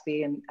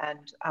Gatsby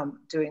and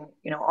doing,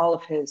 all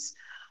of his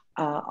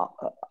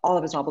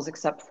novels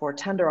except for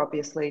Tender,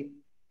 obviously,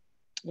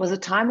 was a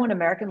time when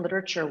American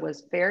literature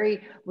was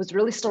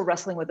really still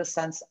wrestling with a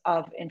sense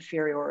of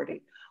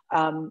inferiority.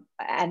 And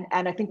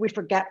I think we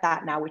forget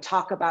that now. We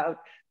talk about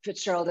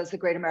Fitzgerald as the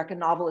great American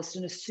novelist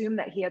and assume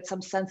that he had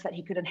some sense that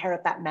he could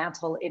inherit that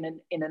mantle in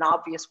an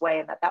obvious way,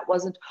 and that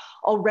wasn't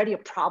already a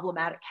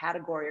problematic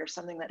category or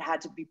something that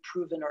had to be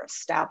proven or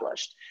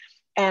established.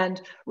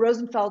 And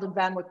Rosenfeld and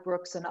Van Wyck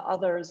Brooks and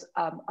others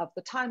of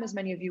the time, as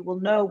many of you will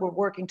know, were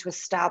working to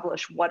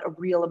establish what a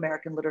real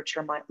American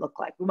literature might look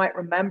like. We might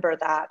remember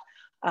that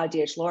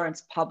D.H.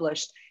 Lawrence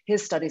published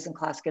his studies in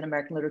classic and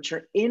American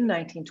literature in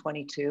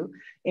 1922,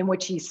 in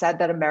which he said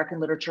that American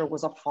literature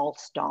was a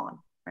false dawn,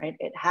 right?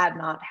 It had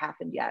not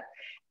happened yet.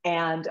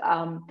 And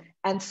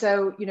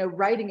so,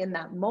 writing in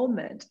that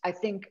moment, I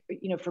think,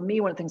 for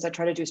me, one of the things I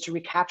try to do is to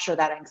recapture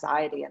that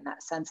anxiety and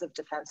that sense of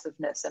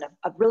defensiveness and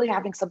of really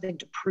having something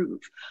to prove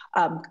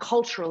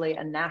culturally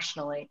and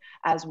nationally,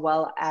 as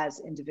well as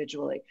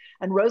individually.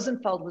 And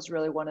Rosenfeld was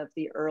really one of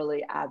the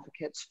early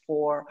advocates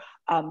for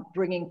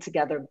bringing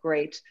together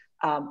great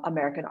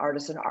American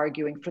artists and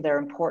arguing for their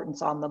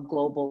importance on the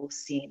global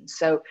scene.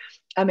 So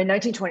in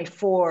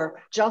 1924,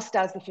 just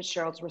as the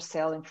Fitzgeralds were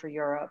sailing for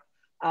Europe,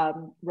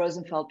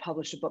 Rosenfeld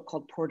published a book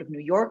called Port of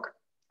New York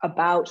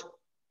about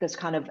this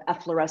kind of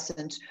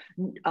efflorescent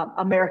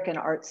American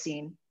art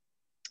scene.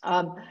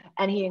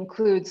 And he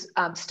includes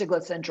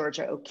Stiglitz and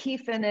Georgia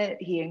O'Keeffe in it.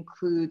 He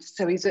includes,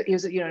 so he's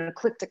an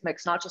eclectic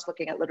mix, not just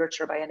looking at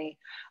literature by any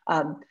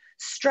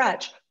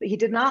stretch, but he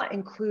did not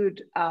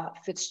include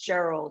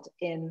Fitzgerald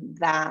in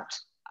that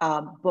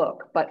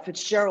book, but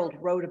Fitzgerald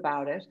wrote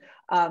about it,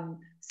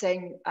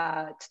 saying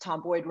to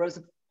Tom Boyd,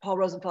 Paul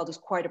Rosenfeld is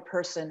quite a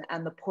person,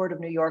 and the Port of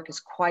New York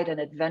is quite an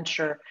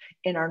adventure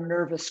in our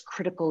nervous,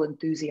 critical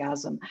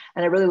enthusiasm.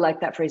 And I really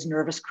like that phrase,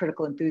 nervous,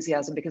 critical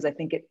enthusiasm, because I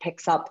think it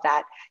picks up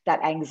that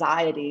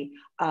anxiety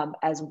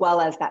as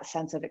well as that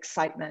sense of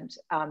excitement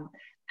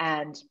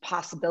and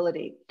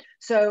possibility.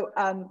 So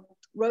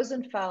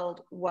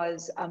Rosenfeld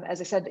was, as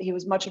I said, he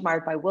was much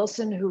admired by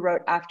Wilson, who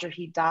wrote after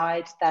he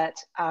died that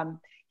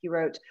he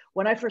wrote,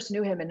 "When I first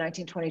knew him in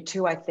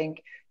 1922, I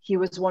think he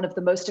was one of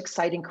the most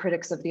exciting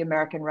critics of the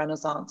American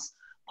Renaissance.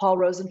 Paul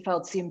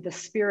Rosenfeld seemed the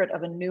spirit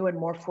of a new and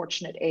more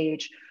fortunate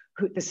age,"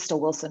 this is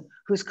still Wilson,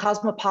 "whose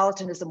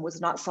cosmopolitanism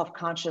was not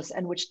self-conscious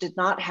and which did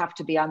not have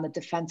to be on the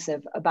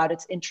defensive about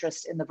its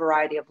interest in the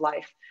variety of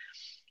life.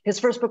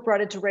 His first book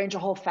brought into range a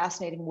whole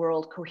fascinating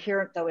world,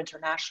 coherent though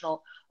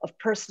international, of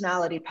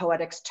personality,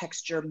 poetics,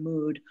 texture,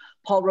 mood.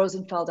 Paul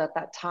Rosenfeld at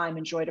that time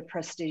enjoyed a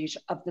prestige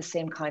of the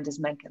same kind as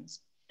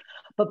Mencken's."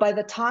 But by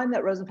the time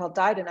that Rosenfeld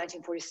died in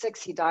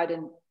 1946, he died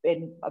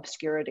in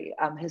obscurity.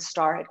 His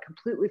star had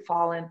completely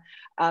fallen.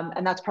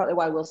 And that's partly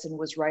why Wilson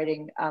was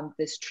writing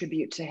this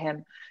tribute to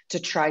him to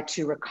try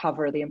to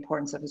recover the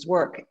importance of his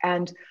work.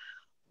 And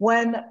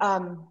when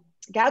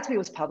Gatsby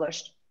was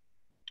published,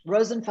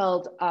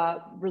 Rosenfeld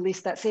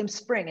released that same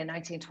spring in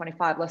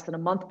 1925, less than a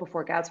month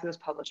before Gatsby was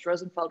published.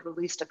 Rosenfeld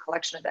released a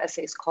collection of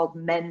essays called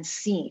Men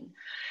Seen.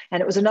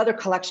 And it was another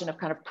collection of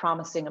kind of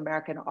promising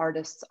American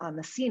artists on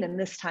the scene. And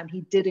this time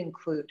he did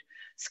include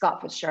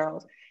Scott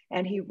Fitzgerald.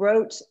 And he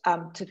wrote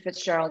to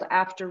Fitzgerald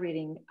after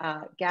reading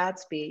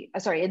Gatsby,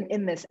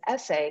 in this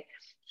essay,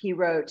 he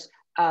wrote,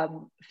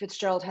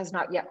 Fitzgerald has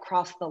not yet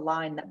crossed the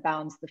line that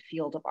bounds the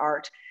field of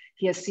art.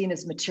 He has seen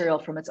his material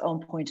from its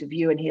own point of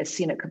view, and he has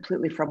seen it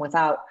completely from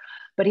without,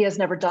 but he has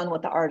never done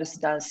what the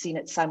artist does, seen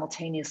it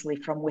simultaneously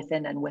from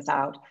within and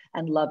without,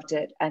 and loved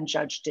it and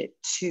judged it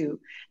too.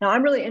 Now,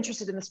 I'm really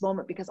interested in this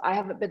moment because I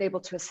haven't been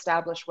able to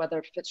establish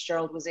whether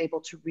Fitzgerald was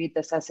able to read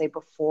this essay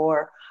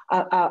before,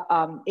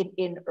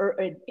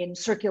 in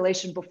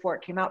circulation before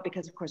it came out,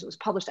 because of course it was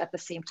published at the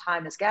same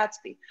time as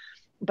Gatsby.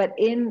 But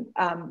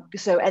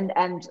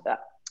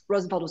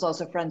Rosenfeld was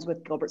also friends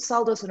with Gilbert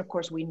Seldes, and of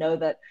course we know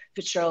that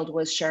Fitzgerald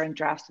was sharing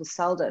drafts with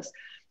Seldes.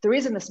 The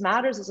reason this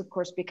matters is, of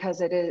course,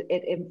 because it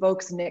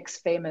invokes Nick's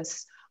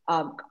famous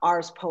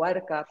Ars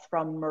Poetica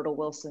from Myrtle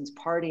Wilson's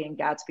Party in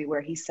Gatsby,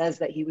 where he says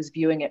that he was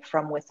viewing it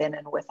from within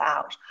and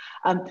without.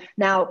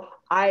 Now,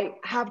 I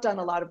have done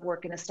a lot of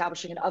work in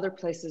establishing in other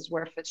places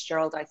where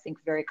Fitzgerald, I think,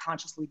 very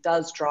consciously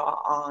does draw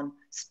on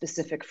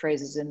specific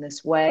phrases in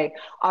this way.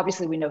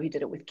 Obviously, we know he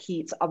did it with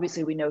Keats.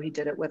 Obviously, we know he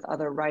did it with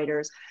other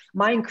writers.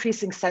 My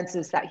increasing sense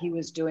is that he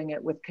was doing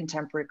it with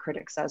contemporary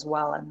critics as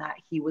well, and that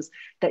he was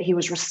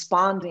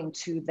responding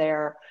to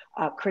their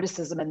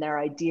criticism and their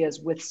ideas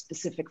with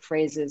specific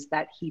phrases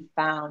that he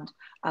found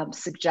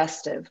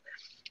suggestive.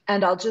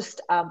 And I'll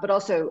just, but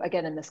also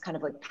again, in this kind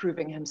of like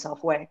proving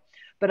himself way,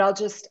 but I'll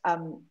just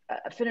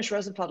finish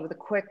Rosenfeld with a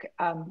quick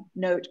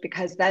note,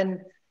 because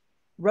then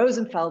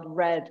Rosenfeld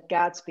read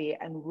Gatsby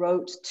and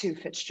wrote to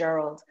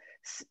Fitzgerald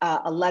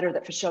a letter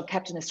that Fitzgerald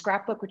kept in his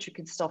scrapbook, which you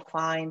can still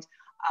find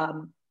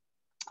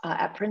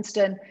at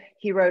Princeton.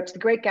 He wrote, "The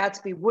great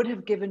Gatsby would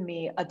have given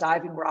me a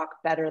diving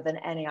rock better than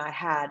any I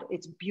had.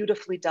 It's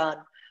beautifully done,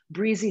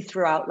 breezy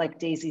throughout like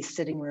Daisy's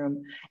sitting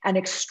room, and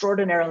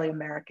extraordinarily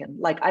American,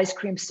 like ice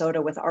cream soda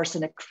with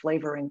arsenic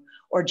flavoring,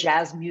 or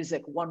jazz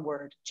music, one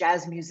word,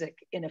 jazz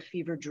music in a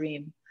fever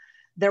dream.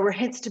 There were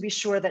hints to be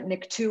sure that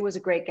Nick too was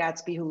a great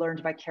Gatsby who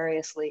learned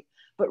vicariously,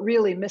 but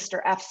really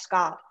Mr. F.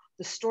 Scott,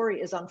 the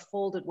story is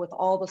unfolded with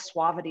all the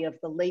suavity of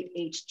the late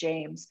H.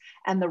 James,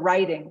 and the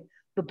writing,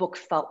 the book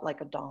felt like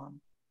a dawn."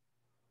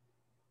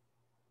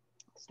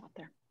 I'll stop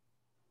there.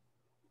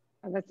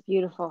 Oh, that's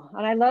beautiful.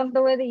 And I love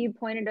the way that you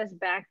pointed us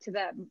back to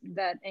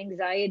that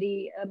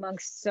anxiety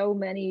amongst so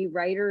many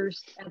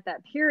writers at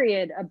that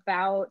period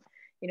about,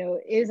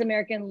 is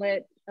American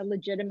lit a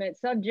legitimate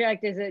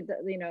subject? Is it,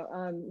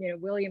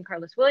 William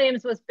Carlos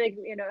Williams was big,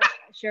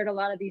 shared a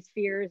lot of these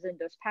fears, and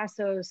Dos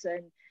Passos,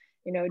 and,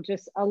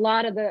 just a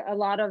lot of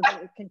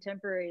the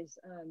contemporaries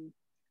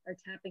are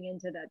tapping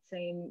into that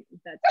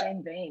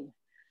same vein.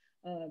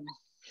 All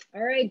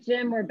right,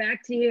 Jim, we're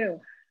back to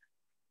you.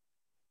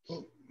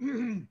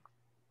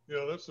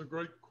 Yeah, that's a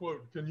great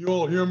quote. Can you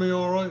all hear me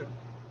all right?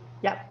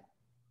 Yep.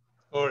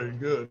 All right,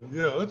 good.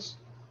 Yeah, that's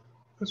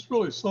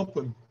really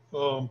something.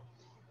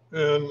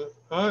 And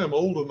I am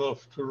old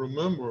enough to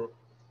remember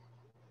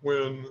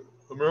when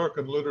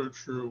American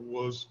literature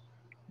was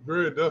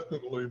very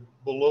definitely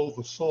below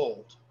the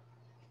salt.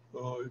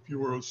 If you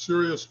were a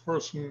serious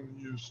person,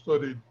 you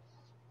studied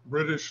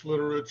British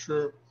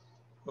literature.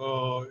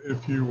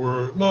 If you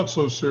were not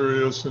so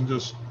serious and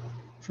just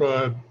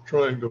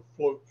trying to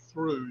float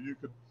through,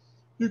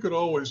 you could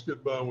always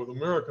get by with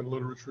American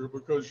literature,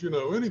 because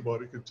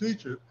anybody could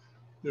teach it.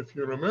 If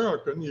you're an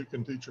American, you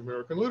can teach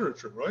American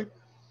literature, right?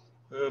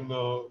 And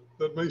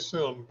that may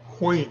sound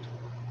quaint,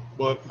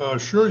 but I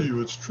assure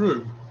you it's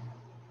true.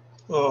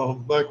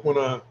 Back when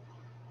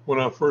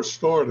I first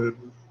started,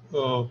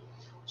 so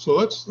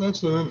that's an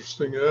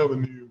interesting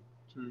avenue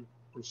to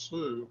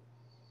pursue.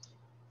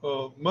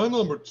 My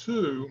number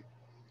two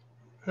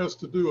has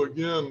to do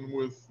again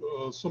with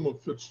some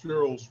of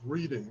Fitzgerald's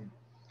reading.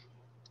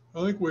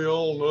 I think we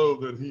all know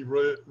that he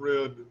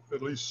read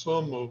at least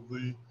some of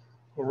the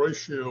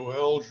Horatio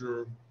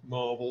Alger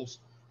novels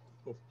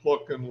of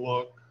Pluck and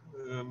Luck,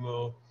 and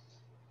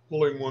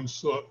pulling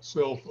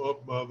oneself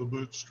up by the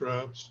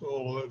bootstraps,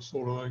 all of that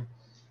sort of thing.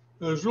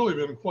 And there's really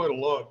been quite a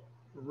lot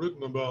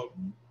written about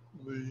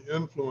the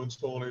influence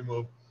on him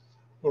of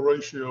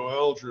Horatio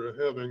Alger,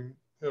 having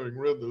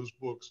read those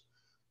books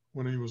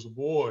when he was a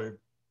boy.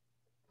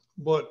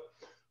 But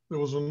there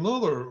was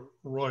another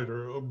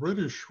writer, a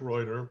British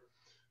writer,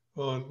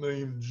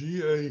 named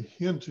G.A.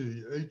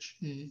 Henty,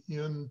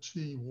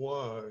 Henty,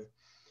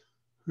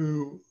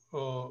 who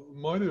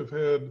might have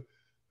had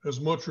as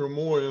much or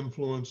more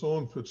influence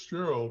on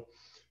Fitzgerald.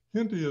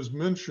 Henty is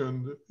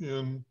mentioned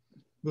in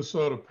This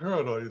Side of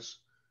Paradise.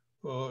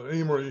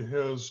 Amory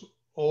has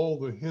all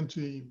the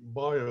Henty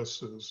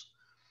biases.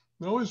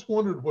 I always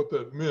wondered what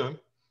that meant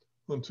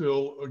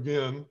until,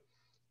 again,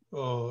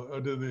 I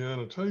did the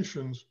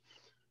annotations,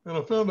 and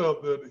I found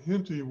out that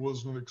Henty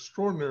was an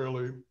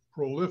extraordinarily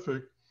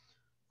prolific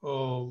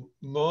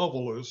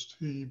novelist.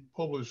 He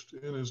published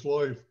in his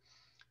life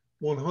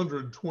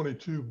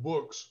 122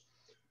 books.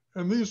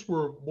 And these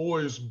were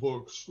boys'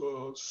 books,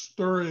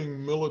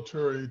 stirring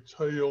military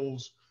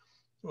tales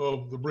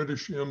of the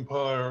British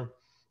Empire,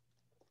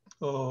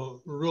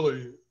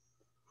 really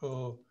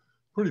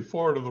pretty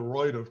far to the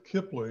right of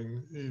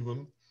Kipling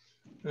even.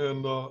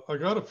 And I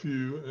got a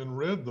few and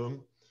read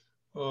them.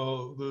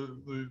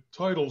 The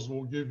titles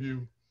will give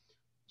you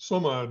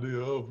some idea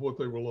of what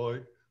they were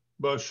like.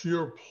 By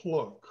Sheer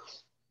Pluck,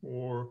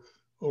 or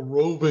A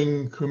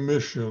Roving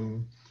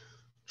Commission,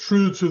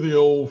 True to the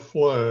Old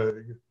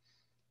Flag,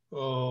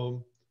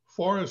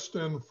 Forest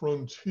and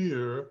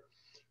Frontier,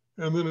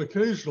 and then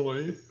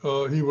occasionally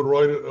he would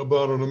write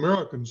about an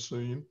American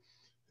scene.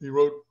 He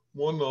wrote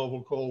one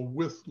novel called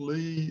With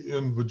Lee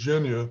in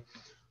Virginia,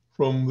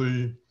 from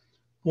the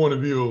point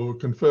of view of a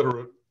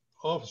Confederate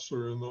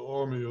officer in the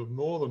Army of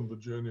Northern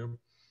Virginia.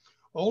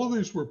 All of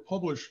these were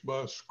published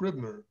by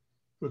Scribner,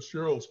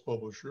 Fitzgerald's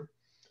publisher.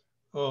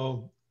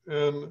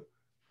 And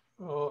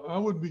I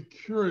would be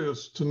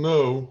curious to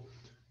know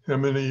how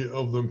many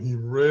of them he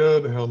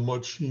read, how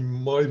much he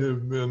might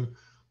have been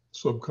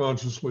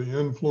subconsciously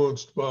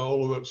influenced by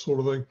all of that sort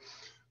of thing.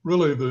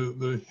 Really,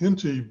 the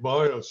hinty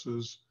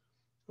biases,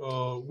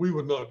 we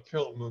would not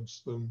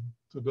countenance them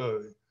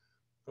today.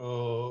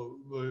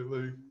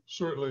 They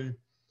certainly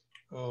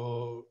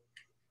are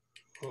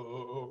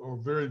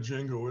very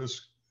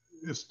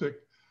jingoistic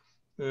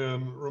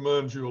and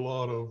remind you a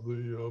lot of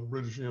the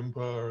British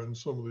Empire and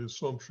some of the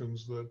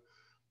assumptions that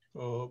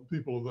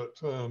people of that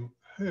time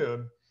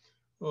had.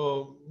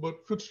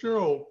 But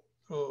Fitzgerald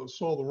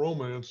saw the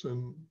romance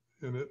in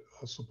it,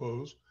 I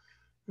suppose.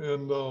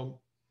 And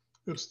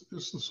it's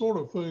the sort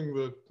of thing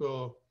that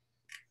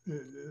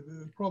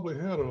it probably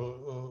had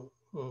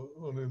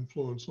an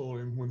influence on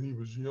him when he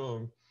was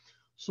young.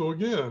 So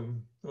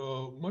again,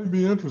 might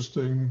be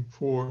interesting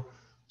for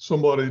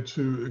somebody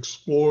to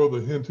explore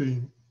the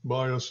hinty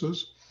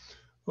biases.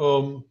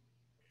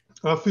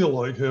 I feel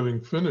like,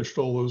 having finished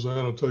all those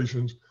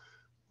annotations,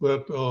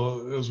 that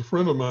as a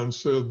friend of mine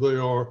said, they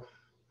are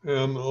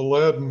an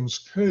Aladdin's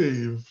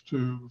cave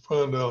to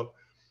find out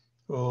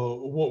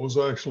what was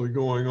actually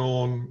going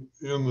on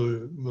in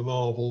the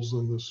novels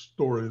and the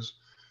stories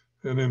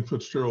and in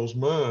Fitzgerald's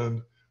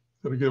mind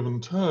at a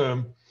given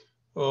time.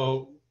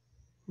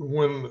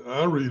 When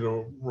I read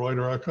a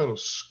writer, I kind of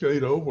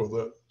skate over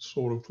that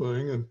sort of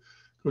thing, and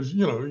because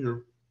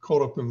you're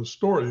caught up in the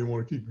story, you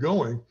want to keep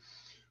going.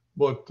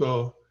 But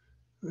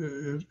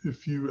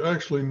if you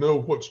actually know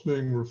what's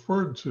being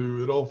referred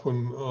to, it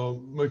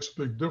often makes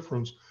a big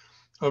difference.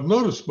 I've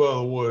noticed, by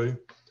the way,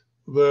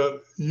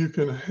 that you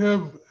can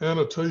have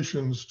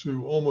annotations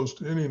to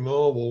almost any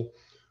novel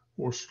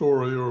or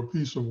story or a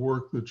piece of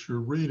work that you're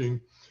reading.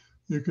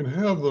 You can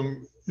have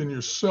them in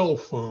your cell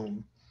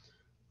phone.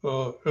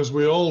 As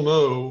we all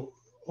know,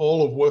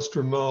 all of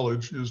Western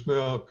knowledge is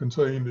now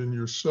contained in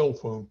your cell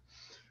phone.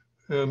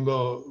 And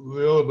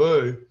the other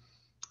day,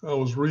 I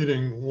was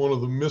reading one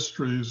of the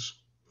mysteries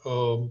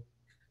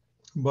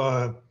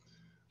by,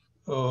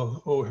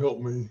 oh,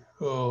 help me,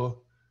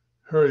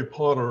 Harry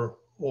Potter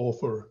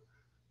author.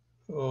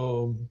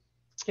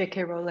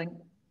 J.K. Rowling.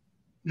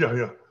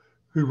 Yeah.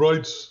 Who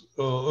writes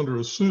under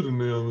a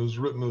pseudonym, has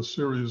written a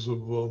series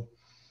of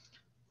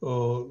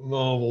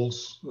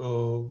novels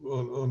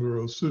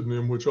under a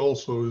pseudonym, which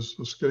also is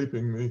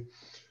escaping me.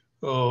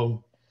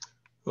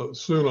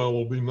 Soon I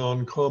will be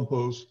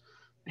non-compos.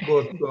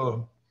 But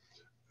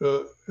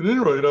at any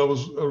rate, I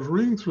was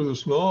reading through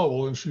this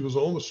novel, and she was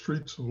on the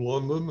streets of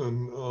London,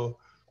 and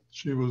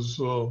she was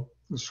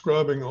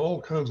describing all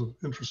kinds of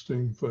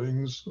interesting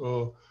things,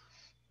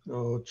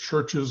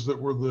 churches that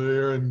were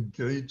there, and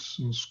gates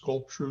and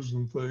sculptures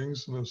and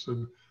things. And I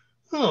said,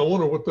 oh, I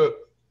wonder what that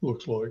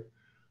looks like.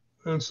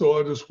 And so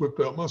I just whipped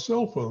out my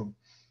cell phone,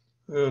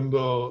 and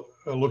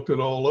I looked it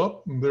all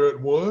up, and there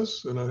it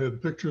was, and I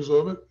had pictures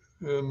of it.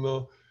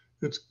 And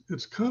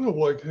it's kind of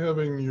like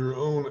having your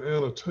own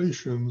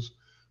annotations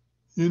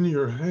in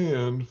your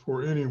hand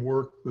for any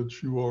work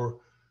that you are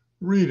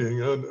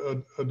reading.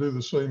 I do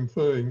the same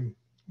thing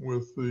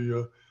with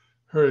the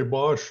Harry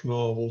Bosch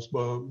novels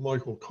by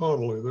Michael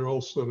Connelly. They're all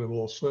set in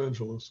Los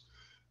Angeles.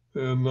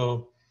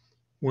 And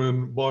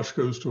when Bosch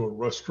goes to a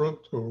restaurant,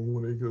 or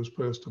when he goes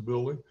past a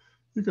building,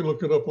 you can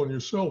look it up on your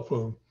cell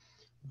phone.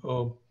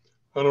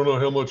 I don't know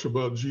how much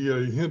about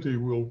G.A. Henty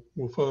we'll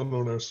find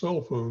on our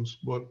cell phones,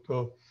 but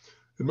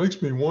it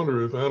makes me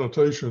wonder if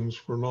annotations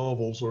for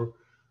novels are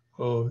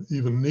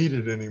even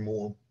needed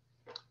anymore.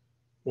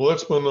 Well,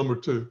 that's my number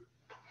 2.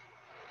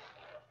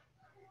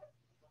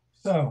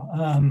 So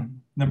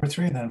number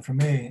 3 then for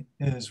me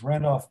is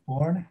Randolph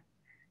Bourne.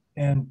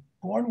 And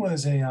Bourne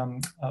was a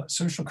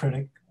social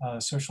critic,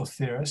 social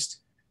theorist.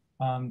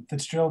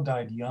 Fitzgerald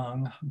died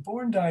young.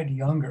 Bourne died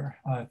younger,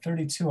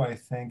 32, I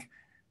think.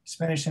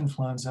 Spanish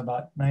influenza,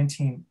 about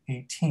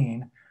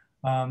 1918.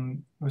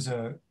 Was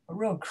a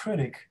real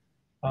critic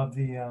of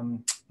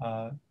the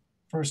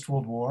First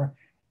World War,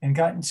 and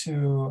got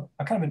into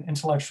a kind of an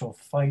intellectual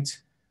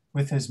fight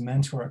with his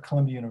mentor at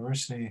Columbia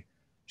University,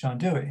 John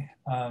Dewey,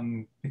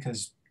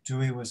 because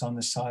Dewey was on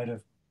the side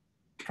of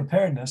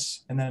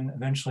preparedness and then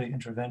eventually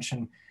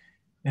intervention.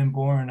 And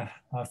Bourne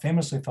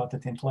famously thought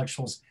that the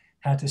intellectuals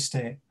had to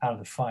stay out of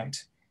the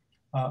fight.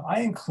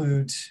 I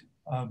include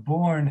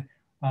Bourne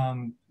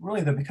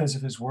really because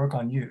of his work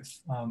on youth.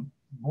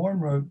 Bourne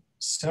wrote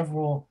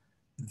several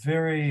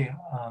very,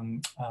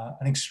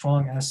 I think,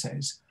 strong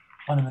essays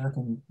on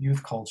American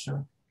youth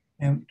culture.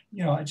 And,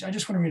 I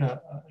just want to read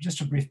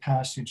just a brief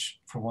passage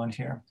for one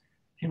here.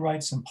 He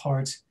writes in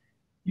part,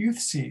 "Youth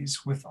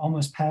sees with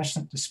almost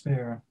passionate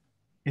despair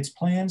its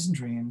plans and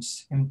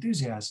dreams and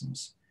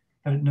enthusiasms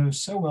that it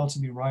knows so well to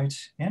be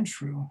right and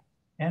true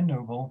and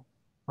noble,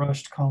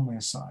 brushed calmly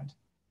aside."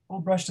 Well,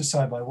 brushed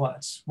aside by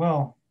what?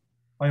 Well,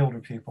 by older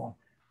people,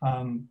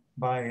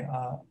 by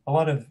a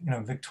lot of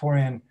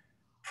Victorian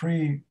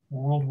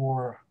pre-World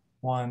War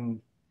I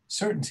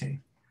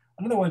certainty.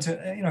 In other words,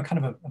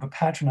 kind of a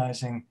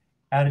patronizing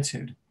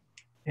attitude.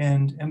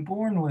 And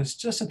Bourne was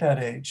just at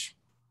that age,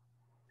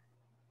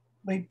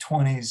 late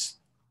 20s,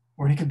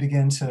 where he could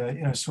begin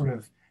to sort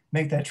of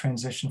make that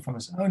transition from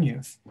his own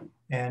youth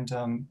and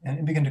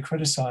begin to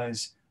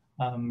criticize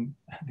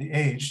the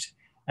aged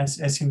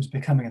as he was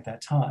becoming at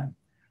that time.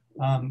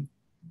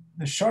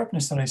 The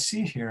sharpness that I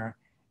see here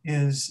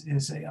is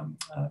an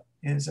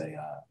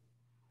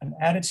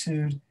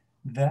attitude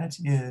that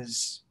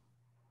is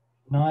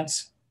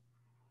not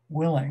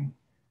willing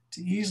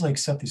to easily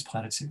accept these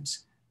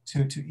platitudes,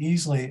 to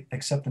easily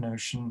accept the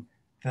notion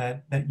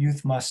that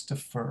youth must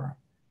defer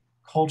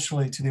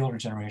culturally to the older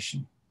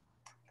generation.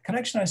 The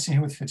connection I see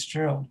here with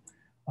Fitzgerald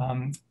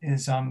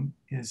is something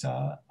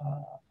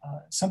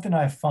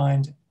I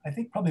find, I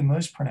think, probably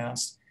most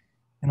pronounced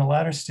in the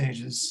latter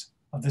stages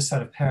of This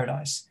Side of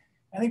Paradise.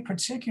 I think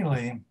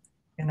particularly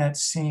in that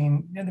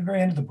scene near the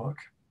very end of the book,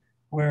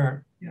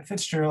 where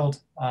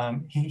Fitzgerald,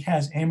 he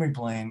has Amory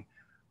Blaine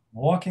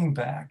walking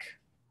back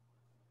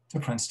to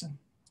Princeton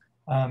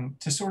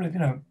to sort of,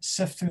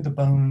 sift through the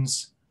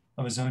bones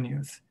of his own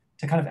youth,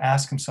 to kind of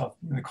ask himself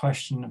the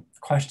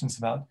questions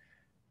about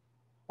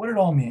what it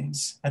all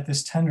means at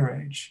this tender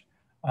age.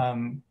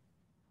 Who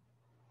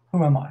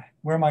am I?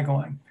 Where am I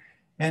going?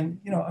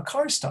 And, a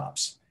car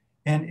stops,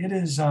 and it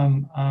is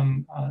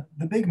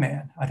the big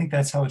man. I think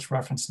that's how it's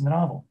referenced in the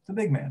novel, the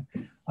big man,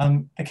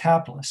 the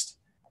capitalist.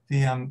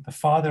 The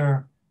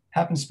father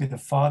happens to be the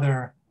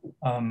father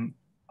of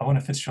one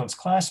of Fitzgerald's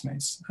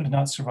classmates who did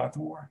not survive the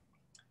war.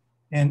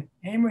 And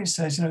Amory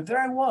says, there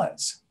I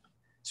was,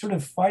 sort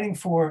of fighting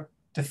for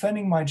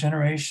defending my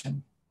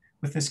generation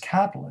with this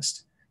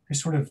capitalist who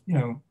sort of,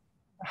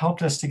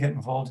 helped us to get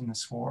involved in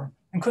this war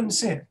and couldn't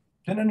see it,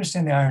 didn't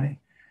understand the irony,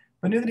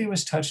 but knew that he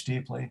was touched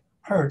deeply,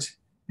 hurt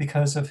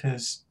because of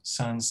his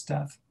son's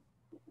death.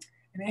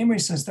 And Amory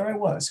says, there I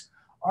was,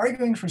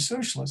 arguing for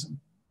socialism.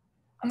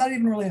 I'm not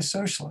even really a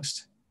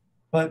socialist,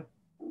 but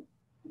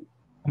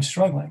I'm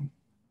struggling.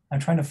 I'm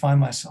trying to find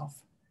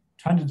myself,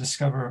 trying to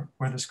discover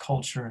where this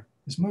culture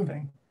is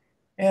moving.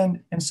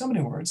 And in so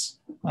many words,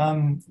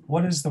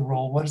 what is the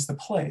role, what is the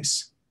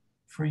place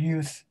for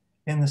youth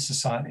in the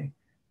society?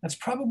 That's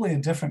probably a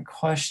different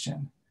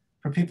question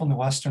for people in the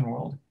Western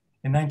world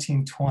in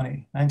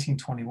 1920,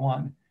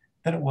 1921,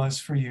 than it was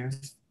for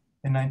youth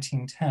in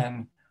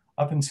 1910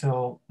 up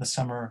until the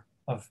summer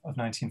of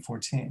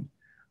 1914.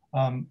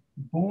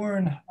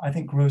 Bourne, I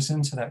think, grows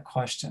into that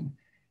question,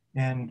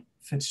 and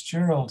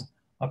Fitzgerald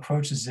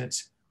approaches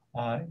it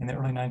in the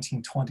early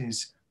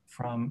 1920s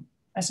from,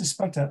 I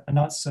suspect, a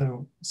not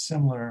so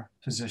similar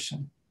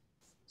position.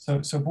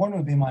 So Bourne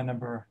would be my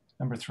number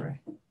 3.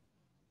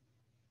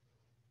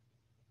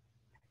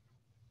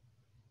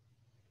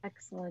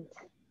 Excellent.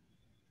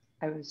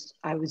 I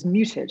was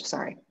muted,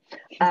 sorry.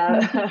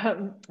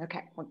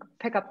 Okay, we'll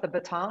pick up the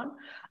baton.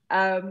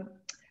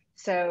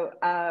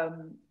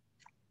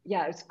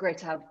 Yeah, it's great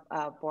to have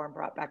Bourne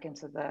brought back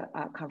into the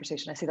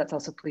conversation. I see that's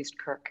also pleased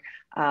Kirk,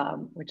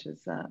 which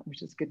is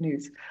good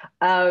news.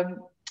 I'm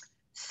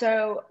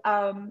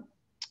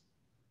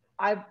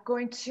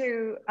going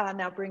to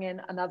now bring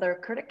in another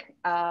critic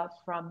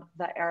from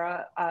the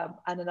era,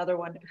 and another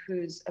one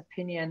whose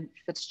opinion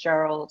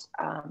Fitzgerald,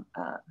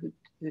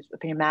 whose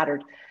opinion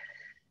mattered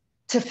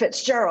to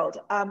Fitzgerald.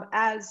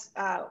 As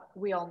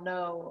we all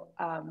know,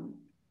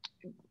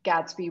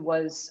 Gatsby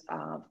was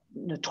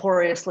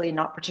notoriously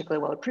not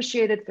particularly well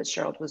appreciated.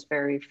 Fitzgerald was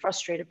very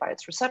frustrated by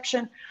its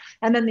reception.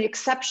 And then the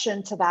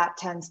exception to that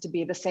tends to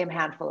be the same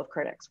handful of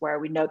critics, where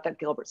we note that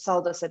Gilbert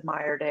Seldes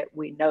admired it.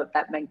 We note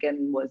that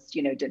Mencken was,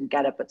 didn't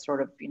get it, but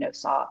sort of,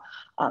 saw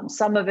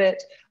some of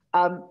it.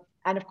 And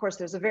of course,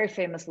 there's a very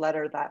famous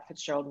letter that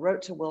Fitzgerald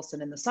wrote to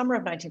Wilson in the summer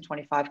of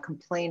 1925,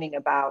 complaining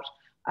about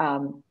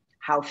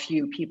how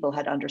few people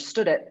had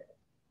understood it,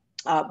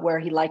 where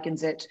he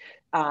likens it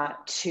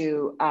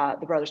to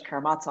the brothers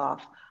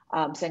Karamazov,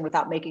 saying,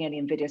 without making any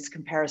invidious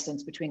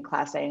comparisons between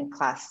Class A and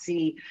Class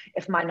C,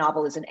 if my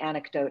novel is an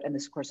anecdote, and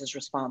this, of course, is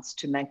response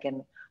to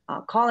Mencken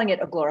calling it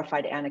a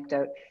glorified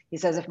anecdote, he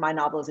says, if my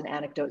novel is an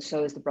anecdote,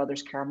 so is the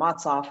brothers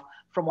Karamazov.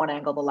 From one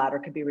angle, the latter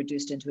could be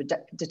reduced into a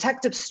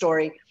detective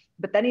story.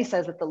 But then he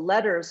says that the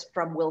letters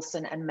from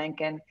Wilson and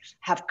Mencken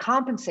have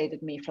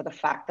compensated me for the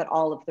fact that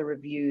all of the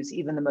reviews,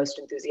 even the most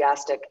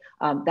enthusiastic,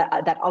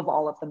 that of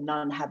all of them,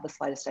 none had the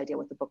slightest idea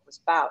what the book was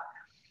about.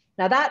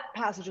 Now that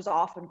passage is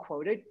often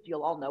quoted.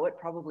 You'll all know it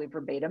probably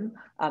verbatim,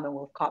 and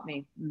will have caught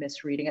me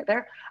misreading it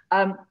there.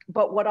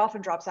 But what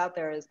often drops out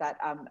there is that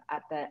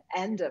at the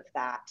end of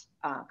that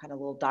kind of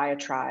little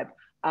diatribe,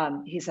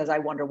 he says, "I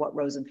wonder what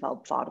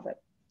Rosenfeld thought of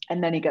it."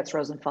 And then he gets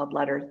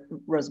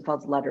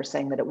Rosenfeld's letter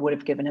saying that it would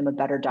have given him a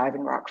better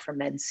diving rock for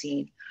men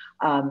seen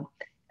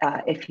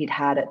if he'd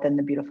had it than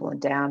The Beautiful and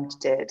Damned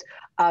did.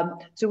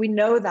 So we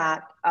know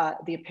that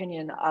the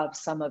opinion of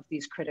some of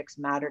these critics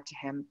mattered to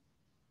him.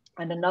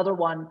 And another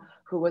one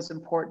who was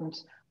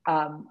important,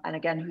 and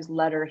again, whose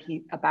letter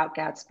about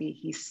Gatsby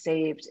he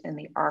saved in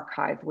the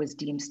archive, was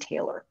Deems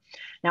Taylor.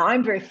 Now,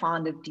 I'm very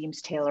fond of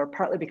Deems Taylor,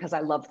 partly because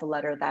I love the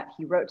letter that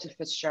he wrote to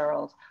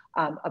Fitzgerald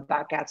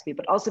about Gatsby,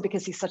 but also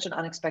because he's such an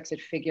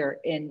unexpected figure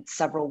in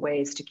several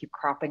ways to keep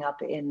cropping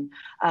up in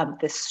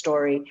this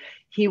story.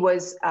 He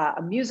was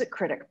a music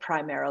critic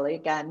primarily,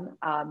 again,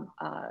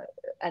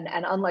 and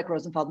unlike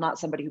Rosenfeld, not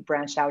somebody who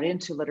branched out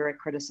into literary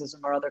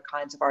criticism or other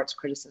kinds of arts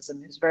criticism.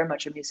 He was very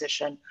much a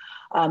musician,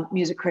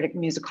 music critic,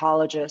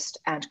 musicologist,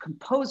 and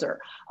composer.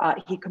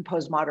 He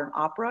composed modern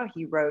opera.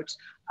 He wrote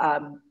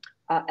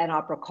an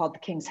opera called The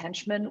King's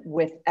Henchman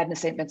with Edna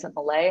St. Vincent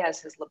Millay as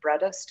his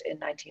librettist in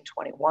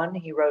 1921.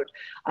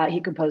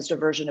 He composed a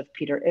version of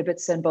Peter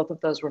Ibbotson. Both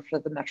of those were for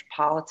the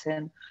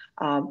Metropolitan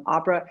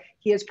Opera.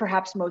 He is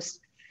perhaps most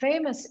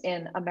famous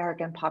in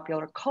American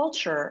popular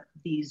culture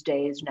these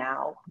days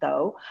now,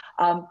 though,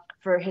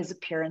 for his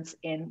appearance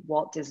in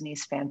Walt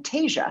Disney's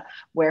Fantasia,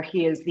 where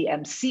he is the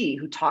MC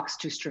who talks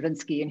to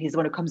Stravinsky, and he's the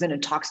one who comes in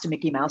and talks to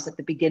Mickey Mouse at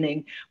the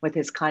beginning with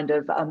his kind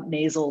of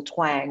nasal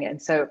twang.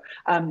 And so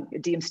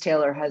Deems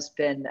Taylor has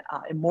been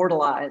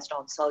immortalized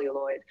on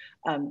celluloid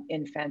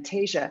in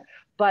Fantasia.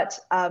 But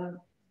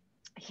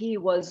he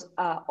was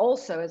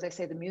also, as I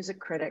say, the music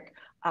critic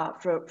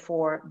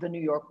for the New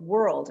York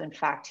World. In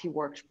fact, he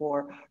worked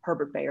for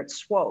Herbert Bayard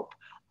Swope.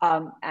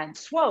 And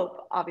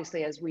Swope,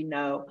 obviously, as we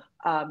know,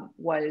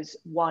 was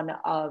one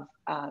of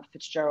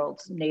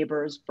Fitzgerald's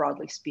neighbors,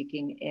 broadly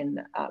speaking,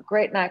 in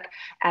Great Neck,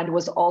 and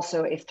was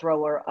also a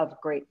thrower of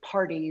great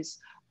parties.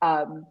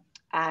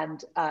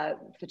 And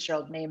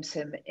Fitzgerald names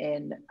him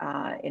in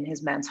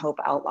his Man's Hope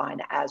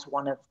outline as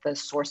one of the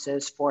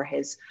sources for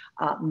his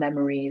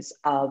memories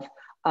of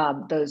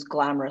those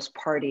glamorous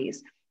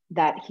parties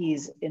that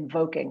he's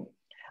invoking.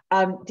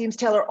 Deems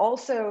Taylor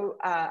also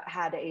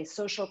had a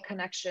social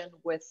connection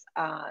with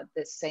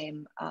this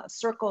same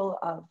circle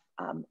of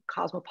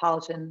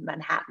cosmopolitan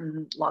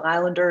Manhattan Long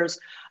Islanders.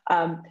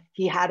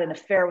 He had an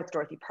affair with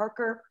Dorothy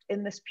Parker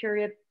in this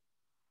period.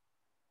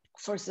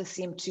 Sources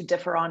seem to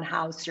differ on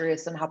how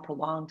serious and how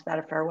prolonged that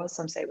affair was.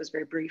 Some say it was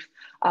very brief.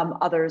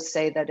 Others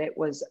say that it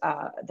was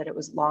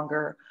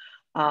longer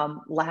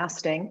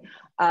lasting.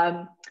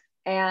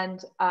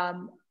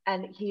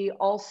 And he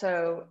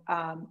also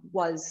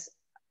was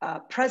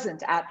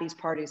present at these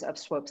parties of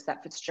Swope's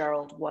that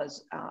Fitzgerald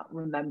was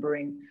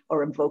remembering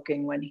or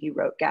invoking when he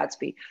wrote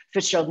Gatsby.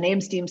 Fitzgerald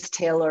names Deems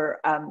Taylor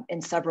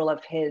in several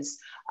of his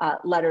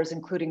letters,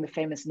 including the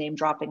famous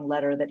name-dropping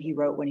letter that he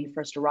wrote when he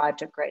first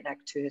arrived at Great Neck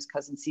to his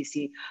cousin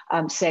Cece,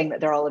 saying that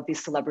there are all of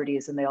these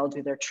celebrities and they all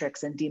do their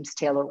tricks, and Deems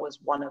Taylor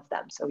was one of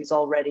them. So he's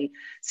already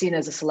seen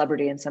as a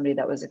celebrity and somebody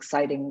that was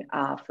exciting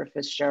for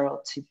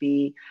Fitzgerald to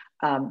be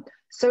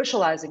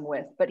socializing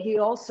with. But he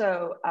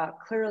also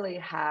clearly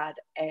had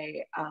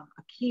a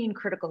keen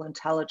critical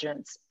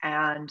intelligence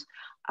and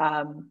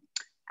a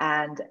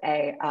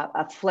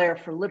flair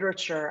for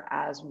literature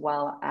as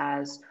well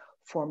as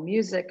for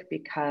music,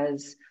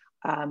 because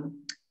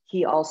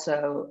he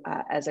also,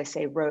 as I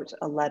say, wrote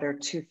a letter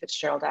to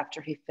Fitzgerald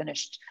after he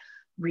finished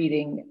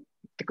reading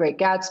The Great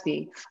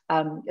Gatsby.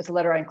 It's a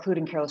letter I include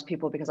in Careless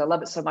People because I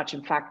love it so much.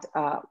 In fact,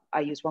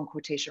 I use one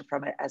quotation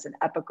from it as an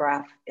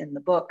epigraph in the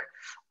book.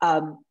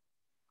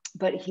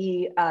 But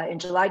he, in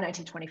July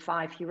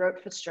 1925, he wrote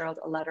Fitzgerald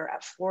a letter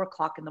at 4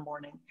 o'clock in the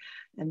morning.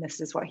 And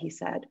this is what he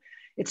said: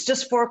 "It's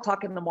just 4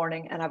 o'clock in the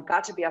morning and I've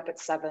got to be up at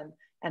 7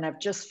 and I've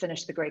just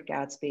finished The Great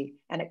Gatsby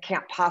and it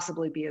can't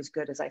possibly be as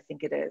good as I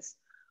think it is.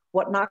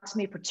 What knocks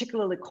me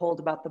particularly cold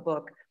about the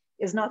book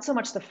is not so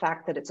much the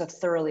fact that it's a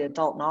thoroughly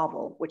adult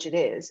novel, which it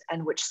is,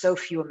 and which so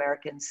few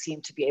Americans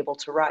seem to be able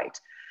to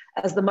write,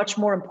 as the much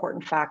more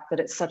important fact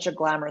that it's such a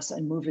glamorous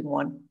and moving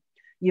one.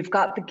 You've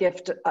got the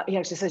gift," he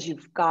actually says,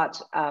 "you've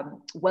got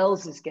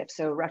Wells's gift."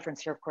 So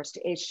reference here, of course,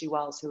 to H.G.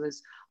 Wells, who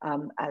is,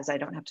 as I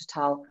don't have to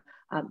tell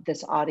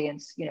this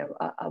audience,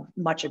 a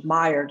much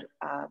admired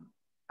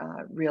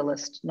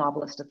realist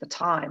novelist at the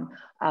time.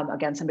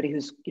 Again, somebody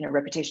whose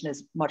reputation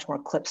is much more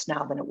eclipsed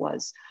now than it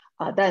was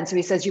then. So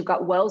he says, "You've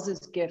got Wells's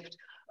gift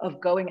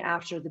of going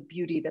after the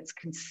beauty that's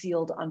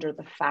concealed under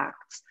the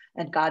facts.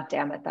 And God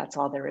damn it, that's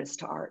all there is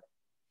to art."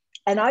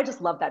 And I just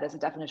love that as a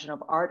definition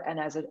of art and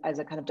as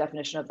a kind of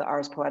definition of the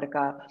ars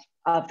poetica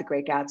of The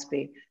Great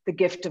Gatsby, the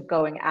gift of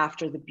going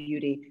after the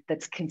beauty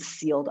that's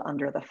concealed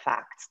under the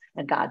facts.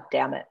 And God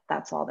damn it,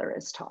 that's all there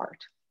is to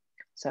art.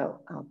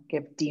 So I'll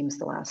give Deems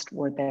the last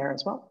word there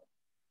as well.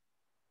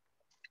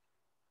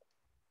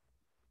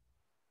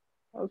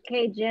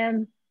 Okay,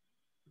 Jim.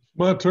 It's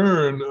my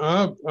turn.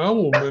 I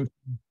will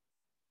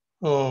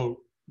mention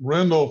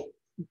Randolph.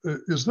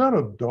 Is that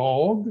a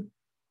dog?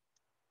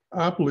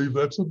 I believe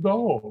that's a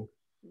dog.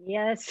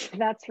 Yes,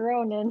 that's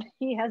Ronan.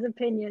 He has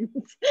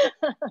opinions.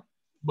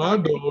 My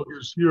dog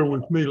is here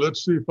with me.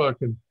 Let's see if I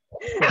can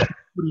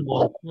put him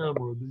on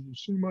camera. Do you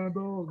see my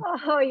dog?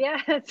 Oh,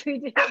 yes, we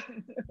do.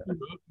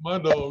 My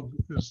dog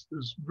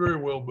is very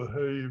well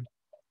behaved.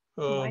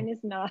 Mine is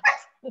not.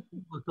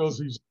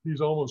 Because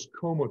he's almost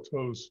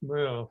comatose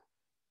now,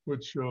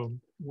 which I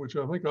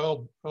think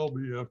I'll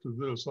be after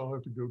this. I'll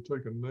have to go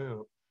take a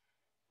nap.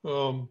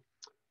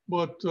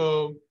 But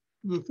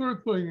the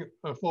third thing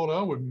I thought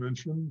I would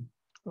mention,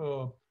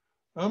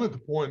 I'm at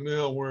the point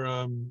now where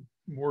I'm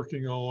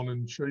working on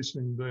and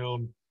chasing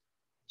down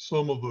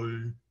some of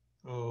the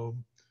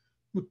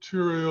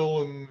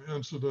material and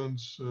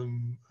incidents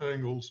and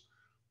angles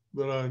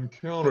that I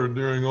encountered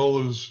during all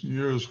those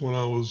years when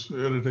I was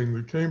editing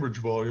the Cambridge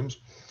volumes.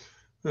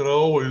 And I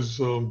always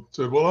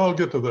said, well, I'll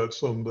get to that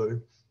someday.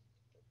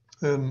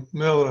 And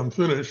now that I'm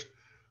finished,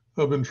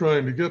 I've been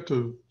trying to get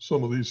to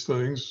some of these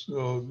things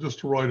just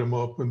to write them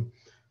up and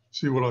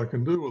see what I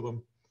can do with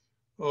them.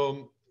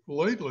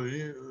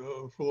 Lately,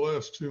 for the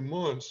last 2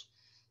 months,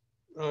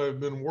 I've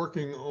been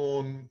working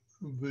on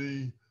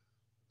the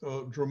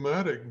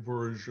dramatic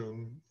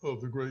version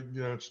of The Great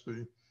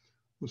Gatsby,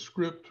 the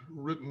script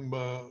written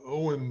by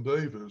Owen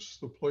Davis,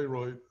 the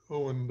playwright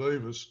Owen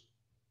Davis,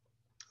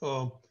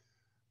 and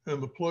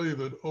the play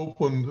that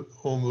opened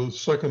on the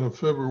 2nd of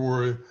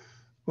February,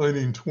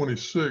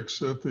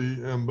 1926 at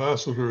the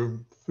Ambassador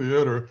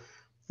Theater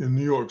in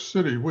New York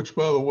City, which,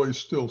 by the way,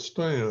 still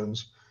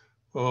stands.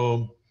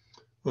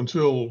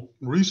 Until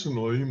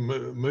recently,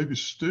 maybe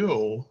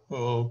still,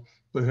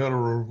 they had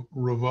a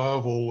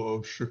revival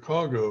of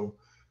Chicago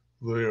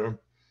there,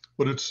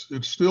 but it's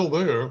still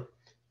there.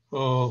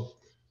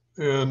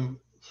 And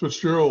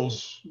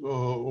Fitzgerald's,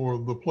 or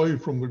the play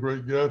from The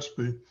Great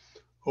Gatsby,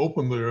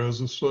 opened there,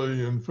 as I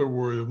say, in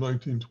February of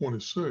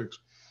 1926.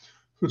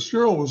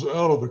 Fitzgerald was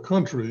out of the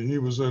country. He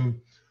was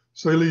in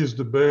Salise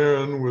de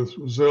Bern with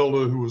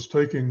Zelda, who was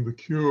taking the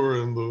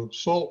cure and the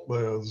salt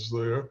baths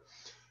there.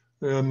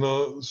 And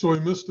so he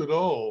missed it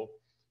all.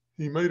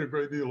 He made a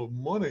great deal of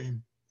money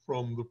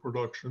from the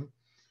production,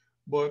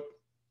 but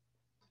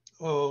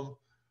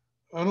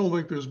I don't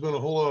think there's been a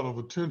whole lot of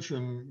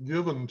attention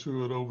given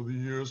to it over the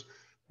years,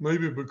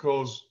 maybe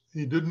because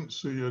he didn't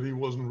see it, he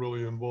wasn't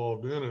really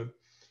involved in it.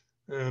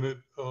 And it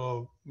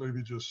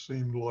maybe just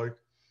seemed like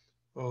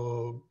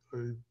a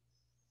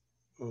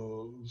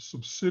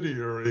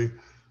subsidiary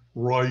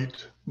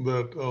right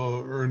that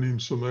earned him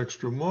some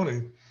extra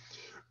money.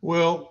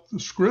 Well, the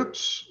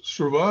scripts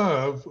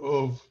survive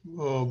of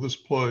this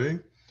play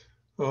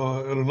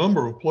at a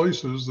number of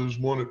places. There's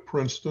one at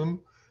Princeton.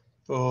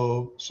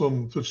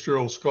 Some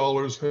Fitzgerald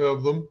scholars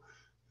have them.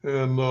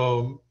 And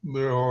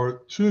there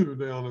are 2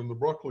 down in the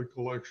Bruckley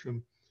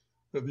collection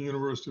at the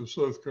University of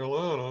South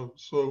Carolina.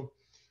 So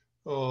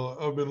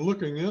I've been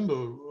looking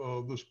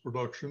into this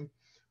production.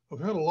 I've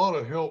had a lot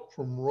of help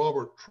from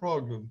Robert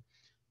Trognon,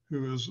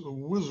 who is a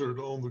wizard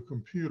on the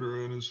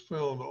computer and has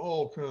found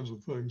all kinds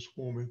of things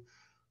for me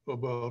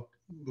about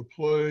the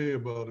play,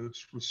 about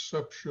its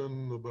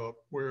reception, about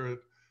where it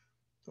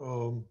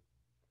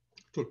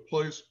took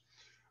place.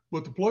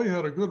 But the play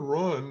had a good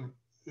run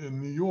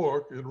in New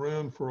York. It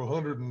ran for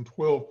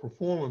 112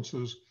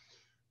 performances,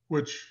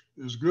 which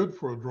is good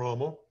for a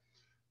drama.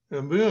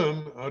 And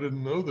then, I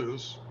didn't know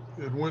this,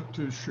 it went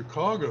to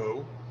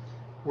Chicago,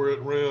 where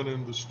it ran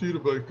in the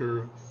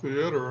Studebaker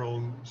Theater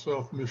on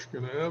South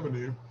Michigan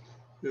Avenue.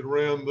 It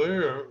ran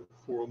there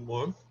for a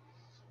month.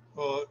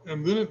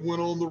 And then it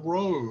went on the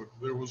road.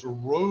 There was a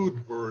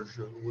road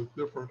version with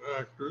different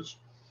actors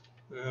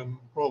and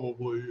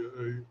probably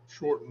a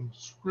shortened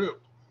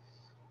script.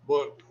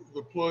 But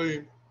the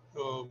play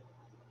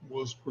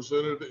was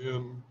presented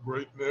in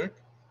Great Neck,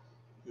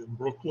 in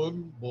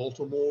Brooklyn,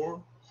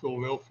 Baltimore,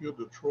 Philadelphia,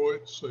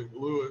 Detroit, St.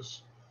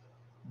 Louis,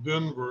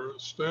 Denver,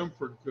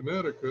 Stamford,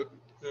 Connecticut,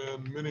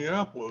 and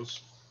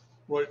Minneapolis,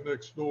 right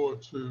next door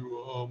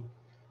to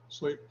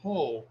St.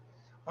 Paul.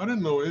 I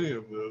didn't know any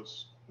of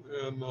this,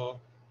 and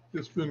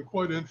it's been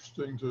quite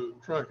interesting to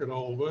track it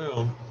all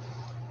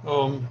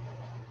down.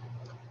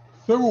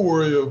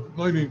 February of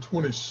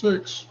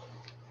 1926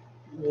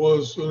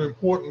 was an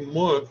important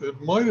month.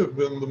 It might have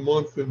been the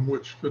month in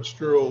which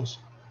Fitzgerald's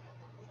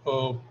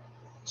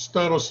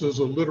status as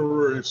a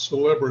literary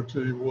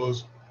celebrity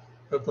was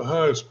at the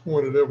highest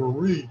point it ever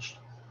reached.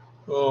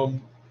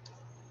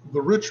 The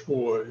Rich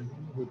Boy,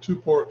 the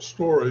 2-part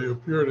story,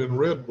 appeared in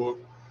Red Book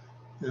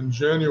in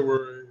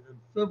January and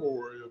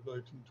February of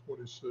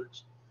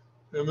 1926.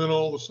 And then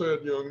All the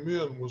Sad Young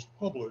Men was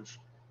published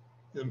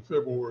in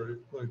February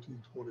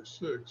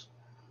 1926.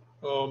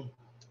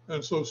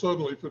 And so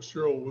suddenly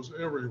Fitzgerald was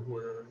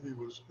everywhere. He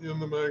was in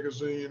the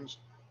magazines,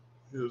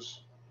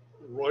 his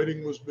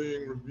writing was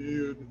being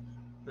reviewed,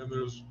 and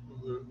there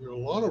are a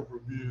lot of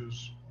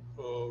reviews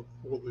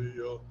for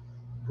the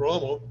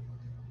drama.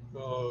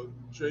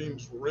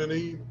 James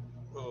Rennie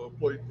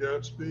played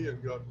Gatsby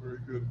and got very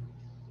good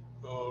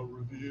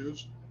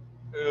reviews.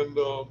 And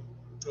a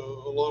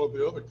lot of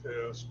the other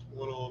cast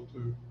went on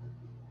to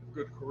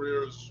good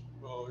careers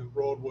in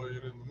Broadway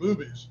and in the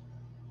movies.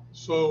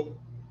 So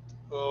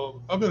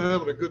I've been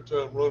having a good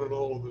time running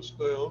all of this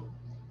down,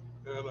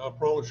 and I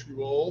promise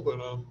you all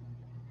that I'm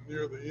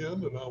near the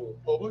end and I will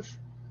publish.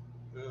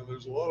 And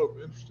there's a lot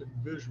of interesting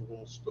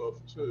visual stuff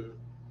too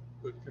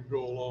that can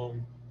go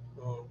along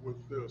with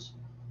this.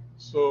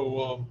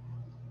 So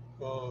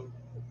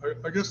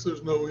I guess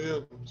there's no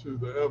end to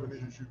the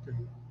avenues you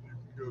can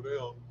go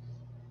down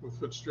with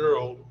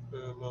Fitzgerald,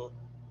 and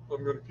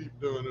I'm going to keep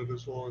doing it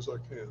as long as I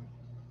can.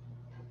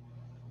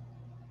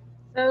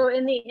 So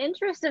in the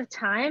interest of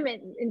time,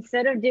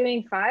 instead of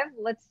doing 5,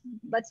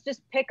 let's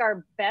just pick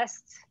our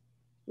best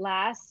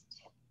last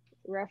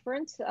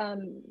reference,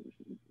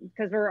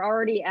 because we're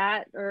already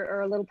at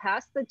or a little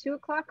past the 2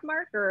 o'clock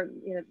mark, or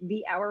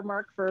the hour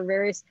mark for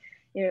various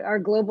our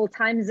global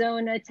time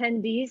zone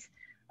attendees.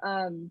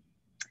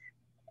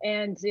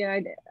 And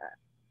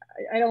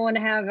I don't want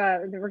to have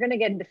we're going to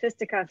get into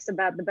fisticuffs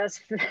about the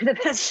best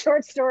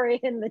short story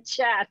in the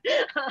chat.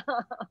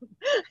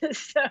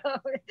 So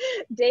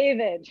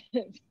David.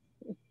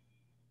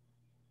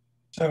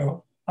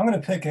 So I'm going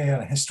to pick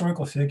a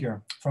historical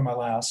figure for my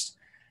last.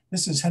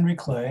 This is Henry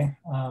Clay.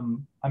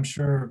 I'm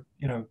sure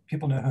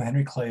people know who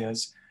Henry Clay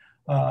is.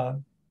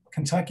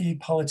 Kentucky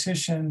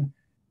politician,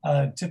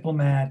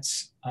 diplomat,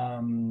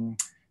 known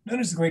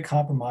as the Great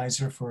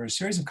Compromiser for a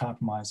series of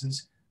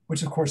compromises,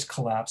 which of course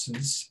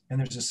collapses, and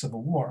there's a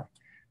civil war.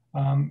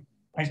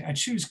 I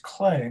choose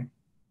Clay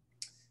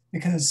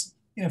because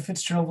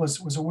Fitzgerald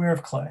was aware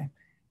of Clay,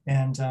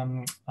 and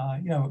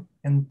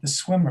in The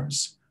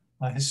Swimmers,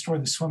 his story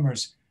The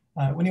Swimmers,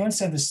 when he once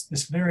said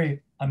this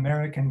very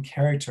American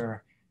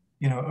character,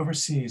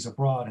 overseas,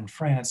 abroad in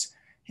France,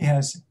 he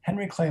has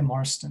Henry Clay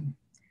Marston,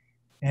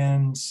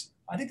 and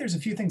I think there's a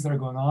few things that are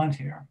going on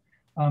here.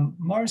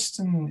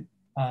 Marston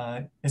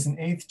is an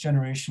 8th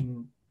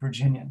generation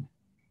Virginian.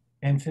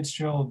 And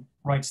Fitzgerald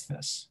writes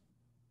this: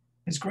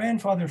 his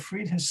grandfather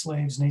freed his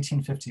slaves in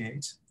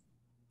 1858,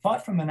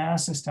 fought from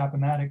Manassas to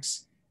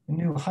Appomattox, and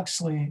knew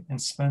Huxley and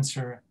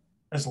Spencer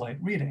as light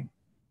reading.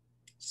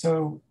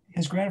 So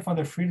his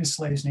grandfather freed his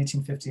slaves in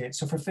 1858.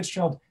 So for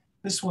Fitzgerald,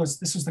 this was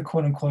the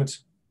quote unquote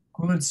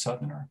good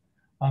Southerner,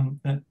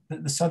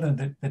 the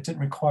Southerner that didn't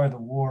require the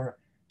war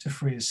to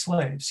free his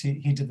slaves.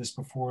 He did this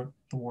before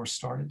the war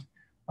started.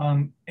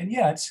 And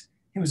yet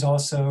he was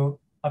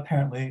also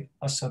apparently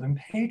a Southern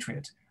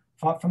patriot.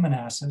 Fought from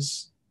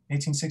Manassas,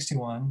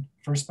 1861,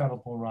 first Battle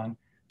of Bull Run,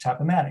 to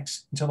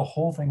Appomattox, until the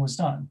whole thing was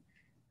done.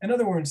 In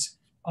other words,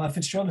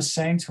 Fitzgerald is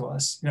saying to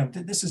us,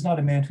 this is not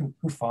a man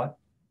who fought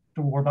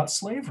the war about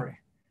slavery,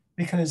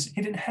 because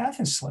he didn't have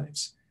his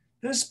slaves.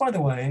 This, by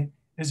the way,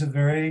 is a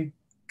very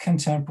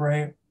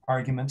contemporary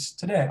argument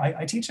today.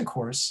 I teach a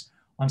course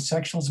on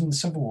sectionalism in the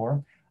Civil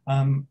War.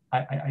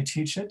 I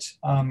teach it,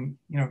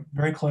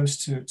 very close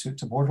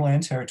to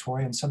borderland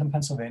territory in southern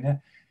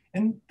Pennsylvania.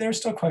 And there are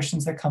still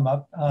questions that come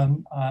up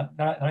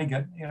that I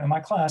get in my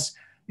class.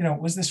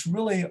 Was this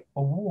really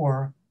a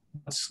war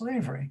about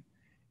slavery?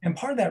 And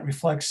part of that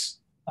reflects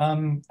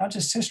not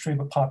just history,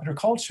 but popular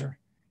culture.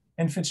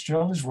 And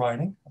Fitzgerald is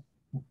writing,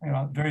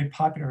 a very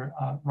popular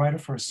writer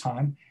for his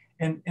time.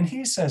 And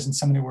he says in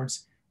so many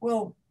words,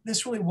 well,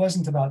 this really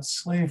wasn't about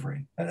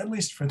slavery, at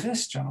least for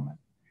this gentleman.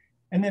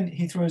 And then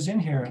he throws in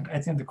here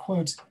at the end of the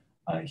quote,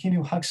 he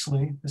knew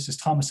Huxley, this is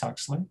Thomas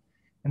Huxley,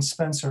 and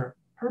Spencer,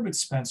 Herbert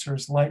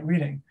Spencer's light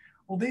reading.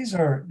 Well, these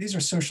are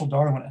social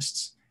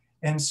Darwinists.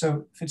 And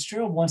so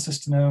Fitzgerald wants us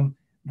to know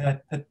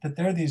that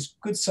there are these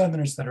good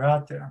Southerners that are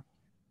out there,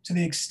 to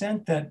the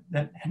extent that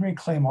Henry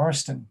Clay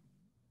Marston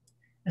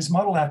is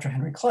modeled after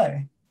Henry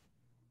Clay,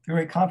 the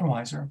Great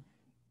Compromiser,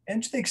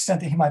 and to the extent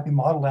that he might be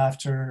modeled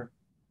after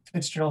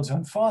Fitzgerald's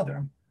own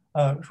father,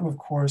 who of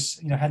course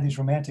had these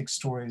romantic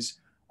stories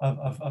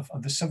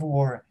of the Civil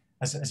War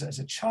as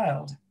a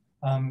child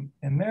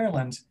in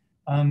Maryland.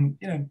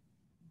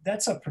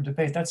 That's up for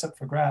debate, that's up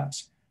for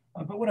grabs.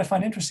 But what I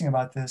find interesting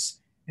about this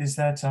is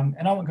that, and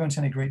I won't go into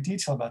any great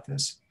detail about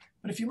this,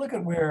 but if you look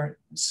at where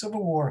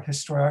Civil War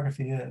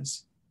historiography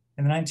is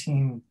in the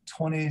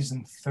 1920s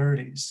and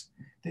 30s,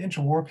 the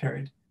interwar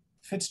period,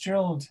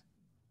 Fitzgerald,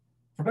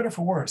 for better or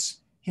for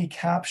worse, he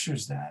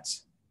captures that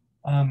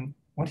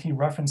when he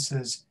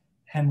references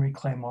Henry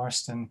Clay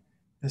Marston,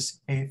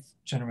 this 8th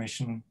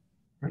generation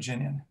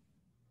Virginian.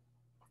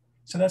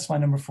 So that's my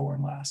number 4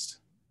 and last.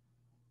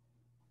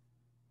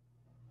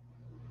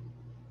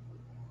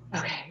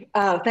 Okay,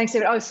 thanks,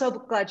 David. I was so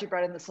glad you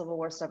brought in the Civil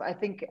War stuff. I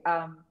think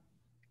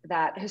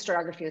that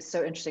historiography is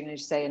so interesting, as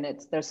you say,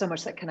 and there's so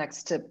much that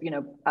connects to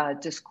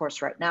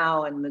discourse right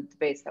now and the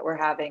debates that we're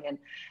having,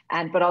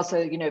 but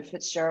also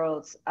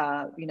Fitzgerald's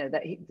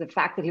the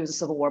fact that he was a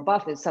Civil War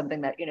buff is something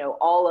that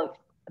all of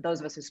those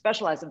of us who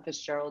specialize in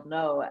Fitzgerald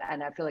know,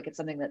 and I feel like it's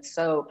something that's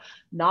so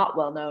not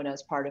well known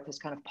as part of his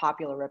kind of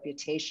popular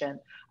reputation,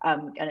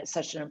 and it's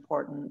such an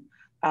important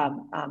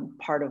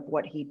part of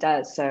what he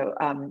does. So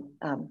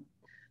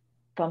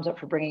thumbs up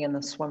for bringing in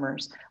the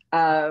swimmers.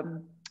 My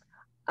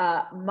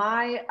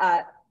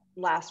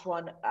last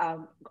one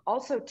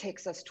also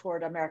takes us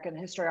toward American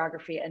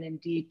historiography and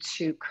indeed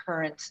to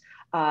current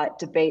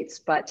debates,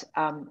 but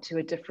to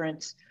a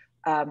different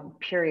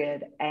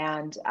period.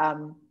 And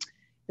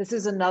this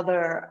is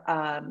another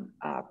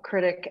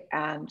critic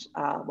and,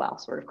 well,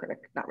 sort of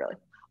critic, not really,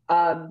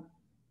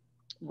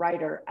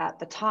 writer at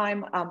the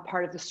time,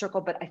 part of the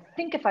circle, but I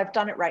think if I've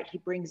done it right, he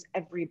brings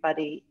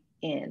everybody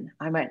in.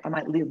 I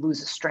might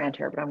lose a strand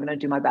here, but I'm going to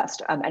do my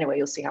best. Anyway,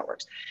 you'll see how it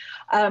works.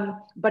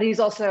 But he's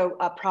also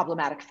a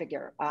problematic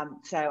figure.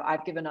 So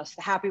I've given us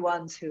the happy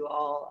ones who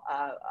all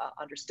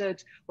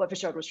understood what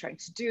Fitzgerald was trying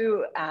to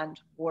do and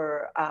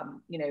were,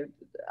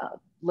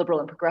 liberal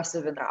and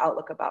progressive in their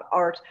outlook about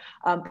art.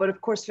 But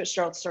of course,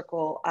 Fitzgerald's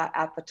circle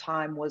at the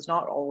time was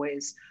not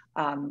always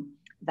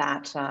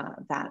that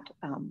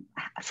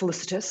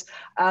felicitous.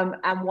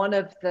 And one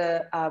of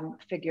the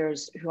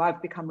figures who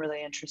I've become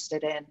really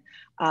interested in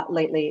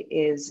lately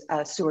is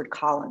Seward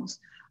Collins.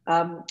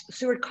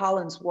 Seward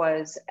Collins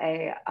was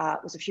a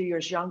few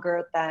years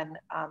younger than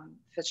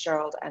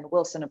Fitzgerald and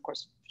Wilson. Of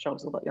course, Fitzgerald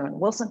was a little bit younger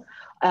than Wilson.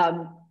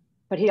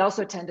 But he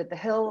also attended the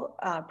Hill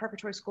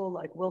Preparatory School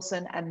like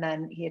Wilson, and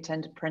then he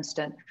attended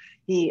Princeton.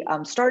 He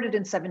started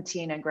in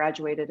 17 and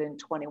graduated in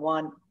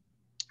 21.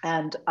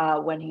 And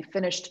when he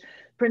finished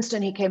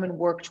Princeton, he came and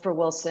worked for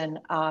Wilson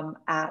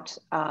at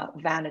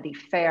Vanity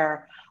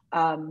Fair.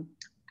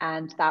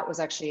 And that was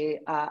actually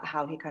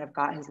how he kind of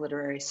got his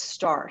literary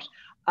start.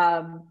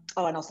 And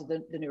also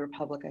the New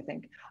Republic, I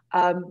think.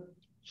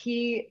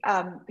 He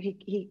kind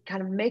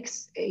of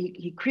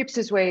he creeps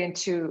his way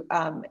into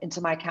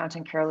My Account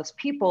and Careless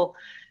People,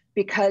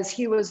 because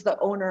he was the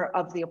owner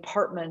of the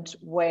apartment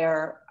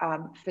where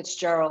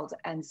Fitzgerald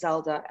and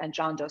Zelda and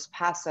John Dos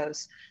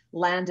Passos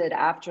landed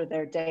after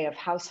their day of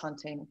house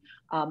hunting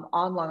on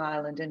Long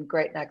Island in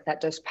Great Neck,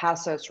 that Dos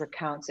Passos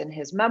recounts in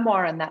his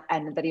memoir, and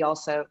that he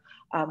also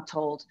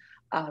told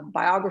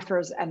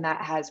biographers, and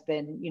that has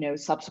been,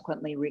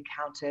 subsequently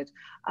recounted.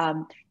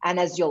 And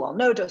as you'll all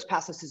know, Dos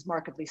Passos is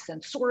markedly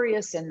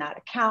censorious in that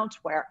account,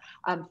 where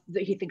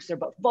he thinks they're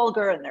both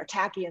vulgar and they're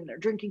tacky and they're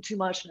drinking too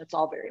much and it's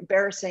all very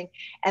embarrassing.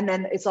 And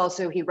then it's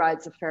also, he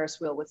rides the Ferris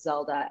wheel with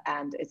Zelda,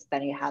 and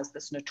then he has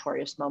this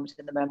notorious moment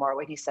in the memoir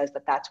where he says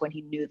that that's when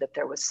he knew that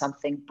there was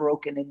something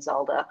broken in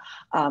Zelda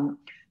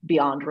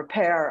beyond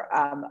repair,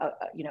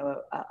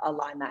 a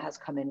line that has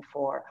come in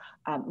for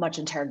much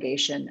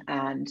interrogation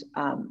and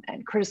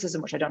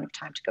criticism, which I don't have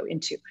time to go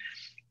into.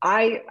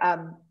 I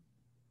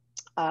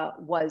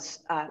was,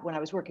 when I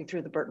was working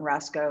through the Burton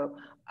Rasco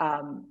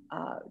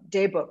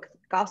daybook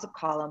gossip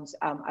columns,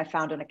 I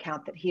found an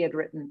account that he had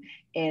written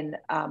in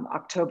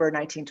October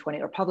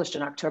 1920, or published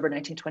in October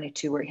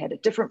 1922, where he had a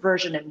different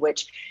version in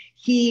which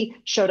he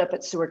showed up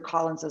at Seward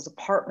Collins's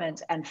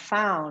apartment and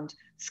found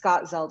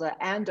Scott, Zelda,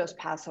 and Dos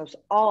Passos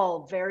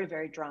all very,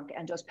 very drunk,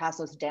 and Dos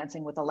Passos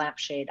dancing with a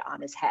lampshade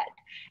on his head.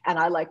 And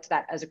I liked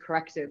that as a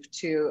corrective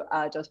to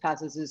Dos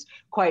Passos's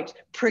quite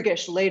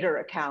priggish later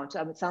account.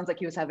 It sounds like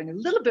he was having a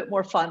little bit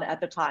more fun at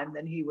the time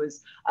than he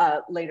was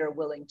later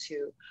willing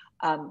to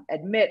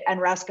admit. And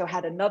Rasco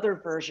had another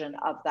version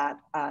of that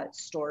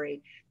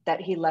story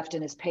that he left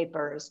in his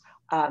papers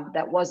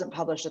that wasn't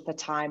published at the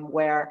time,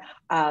 where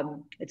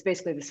it's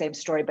basically the same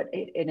story, but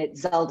in it,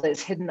 Zelda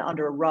is hidden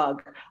under a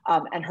rug.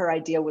 And her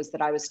idea was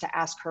that I was to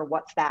ask her,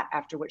 "What's that?"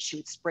 After which she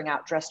would spring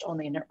out dressed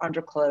only in her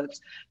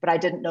underclothes. But I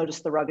didn't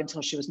notice the rug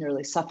until she was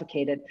nearly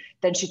suffocated.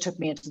 Then she took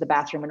me into the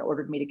bathroom and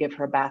ordered me to give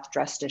her a bath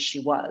dressed as she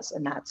was.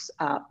 And that's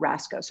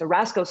Rasco. So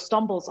Rasco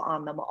stumbles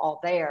on them all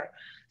there.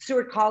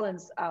 Seward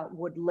Collins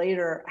would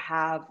later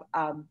have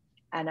a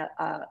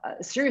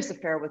serious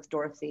affair with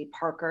Dorothy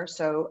Parker.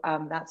 So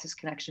that's his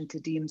connection to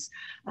Deems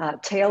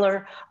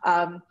Taylor.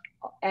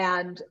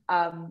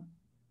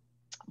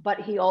 But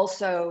he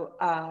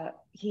also,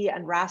 he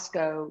and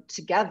Rasco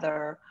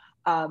together,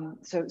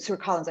 so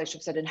Seward Collins, I should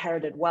have said,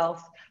 inherited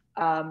wealth.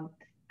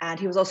 And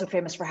he was also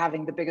famous for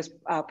having the biggest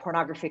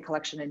pornography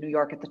collection in New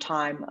York at the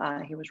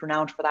time. He was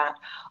renowned for that.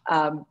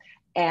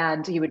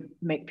 And he would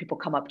make people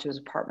come up to his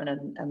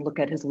apartment and look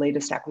at his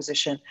latest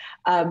acquisition.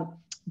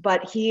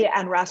 But he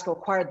and Rasco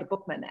acquired the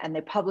Bookman, and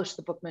they published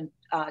the Bookman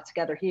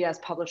together. He as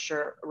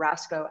publisher,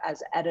 Rasco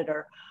as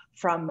editor,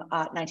 from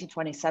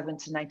 1927 to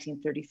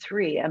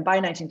 1933. And by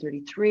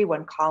 1933,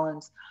 when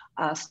Collins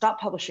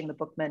stopped publishing the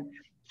Bookman,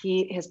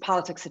 his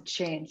politics had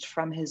changed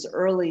from his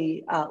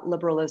early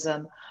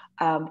liberalism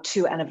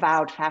to an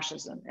avowed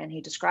fascism. And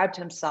he described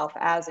himself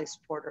as a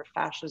supporter of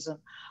fascism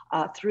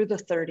through the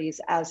 30s,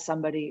 as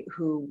somebody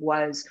who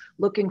was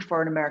looking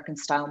for an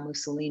American-style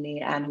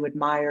Mussolini and who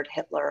admired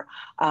Hitler.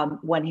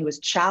 When he was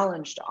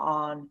challenged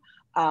on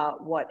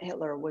what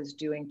Hitler was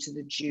doing to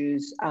the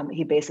Jews,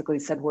 he basically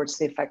said words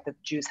to the effect that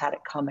the Jews had it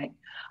coming.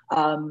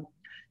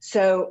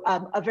 So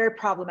a very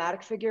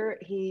problematic figure.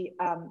 He,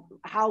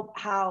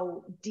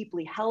 how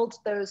deeply held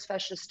those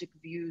fascistic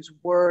views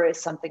were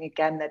is something,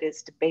 again, that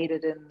is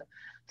debated in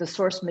the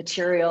source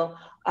material.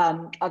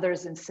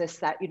 Others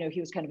insist that, you know, he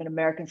was kind of an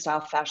American style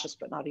fascist,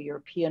 but not a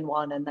European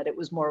one, and that it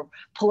was more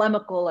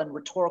polemical and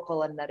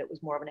rhetorical, and that it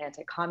was more of an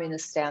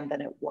anti-communist stand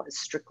than it was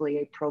strictly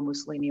a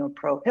pro-Mussolini or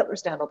pro-Hitler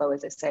stand. Although,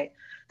 as I say,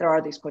 there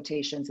are these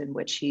quotations in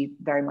which he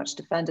very much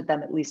defended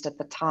them, at least at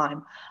the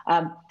time.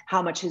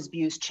 How much his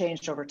views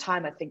changed over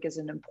time, I think, is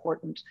an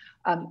important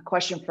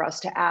question for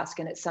us to ask.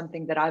 And it's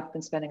something that I've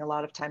been spending a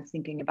lot of time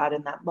thinking about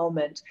in that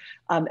moment.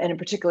 And in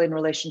particular in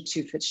relation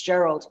to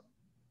Fitzgerald.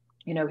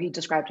 You know, he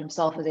described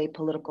himself as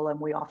apolitical, and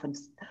we often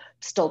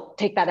still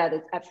take that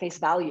at face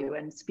value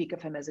and speak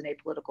of him as an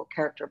apolitical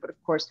character. But of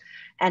course,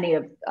 any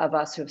of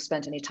us who have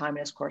spent any time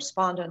in his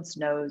correspondence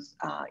knows,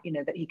 you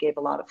know, that he gave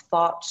a lot of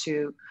thought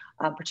to,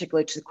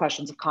 particularly to the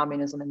questions of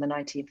communism in the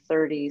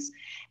 1930s.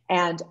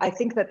 And I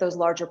think that those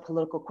larger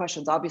political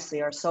questions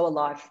obviously are so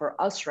alive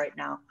for us right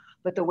now.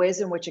 But the ways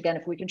in which, again,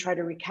 if we can try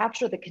to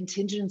recapture the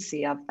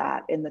contingency of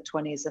that in the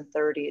 20s and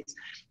 30s,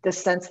 the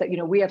sense that, you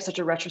know, we have such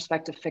a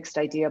retrospective fixed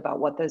idea about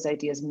what those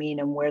ideas mean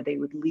and where they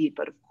would lead.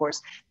 But of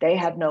course, they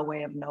had no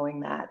way of knowing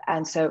that.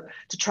 And so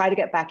to try to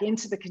get back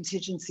into the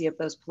contingency of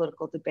those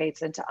political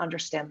debates and to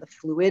understand the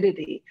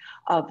fluidity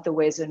of the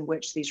ways in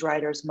which these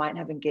writers might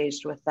have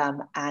engaged with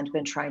them and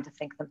been trying to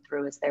think them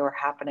through as they were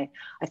happening,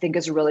 I think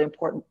is a really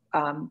important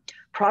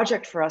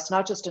project for us,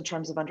 not just in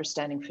terms of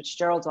understanding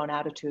Fitzgerald's own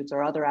attitudes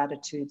or other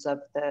attitudes of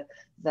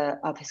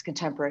of his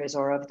contemporaries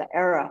or of the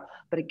era,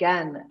 but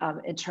again,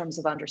 in terms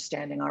of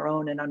understanding our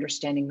own and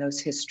understanding those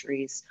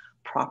histories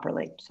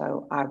properly.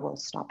 So I will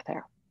stop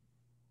there.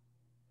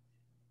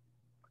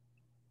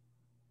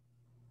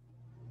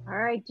 All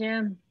right,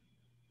 Jim.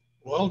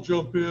 Well, I'll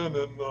jump in,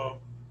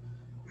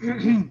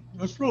 and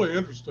that's really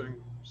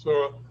interesting.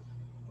 So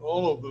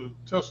all of the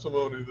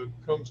testimony that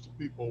comes to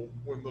people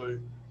when they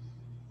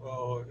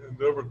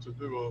endeavor to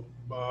do a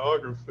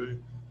biography,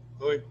 I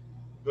think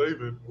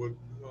David would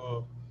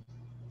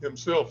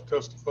himself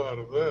testify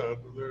to that.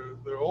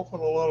 There are often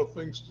a lot of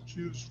things to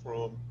choose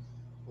from,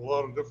 a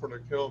lot of different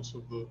accounts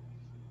of the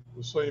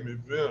same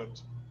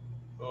event.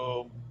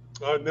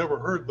 I'd never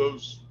heard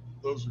those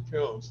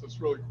accounts. That's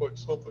really quite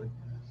something.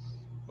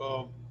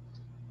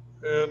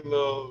 And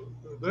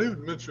David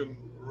mentioned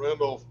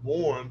Randolph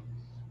Bourne.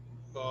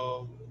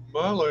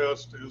 My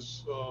last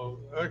is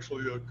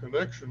actually a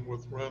connection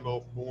with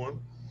Randolph Bourne.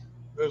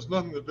 It has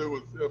nothing to do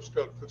with F.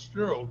 Scott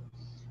Fitzgerald.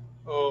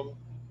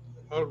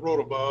 I wrote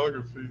a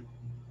biography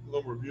a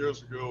number of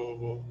years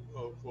ago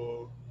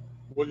of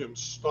William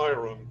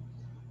Styron,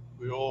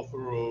 the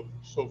author of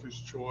Sophie's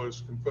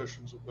Choice,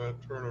 Confessions of Nat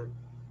Turner,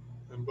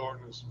 and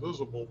Darkness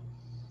Visible.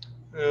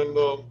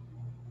 And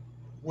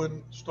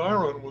when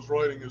Styron was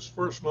writing his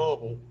first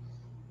novel,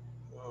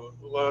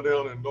 Lie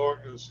Down in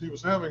Darkness, he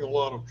was having a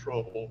lot of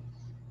trouble.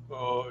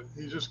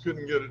 He just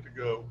couldn't get it to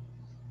go.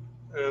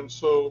 And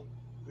so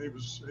he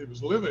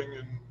was living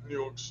in New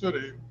York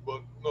City,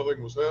 but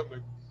nothing was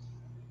happening.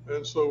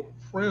 And so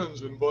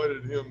friends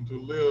invited him to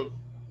live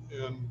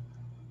in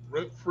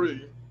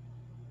rent-free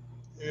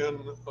in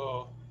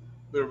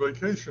their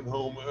vacation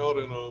home out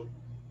in a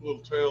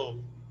little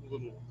town,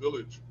 little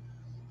village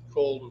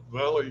called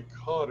Valley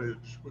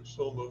Cottage, which is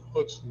on the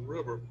Hudson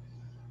River.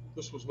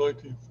 This was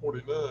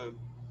 1949.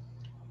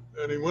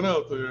 And he went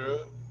out there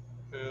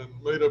and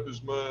made up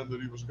his mind that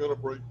he was going to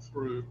break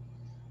through.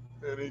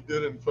 And he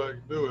did, in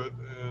fact, do it.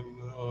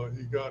 And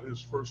he got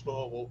his first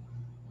novel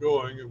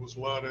going. It was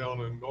Lie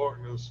Down in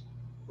Darkness,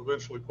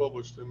 eventually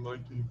published in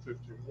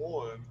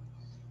 1951.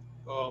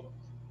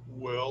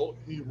 Well,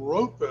 he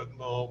wrote that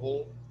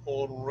novel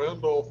on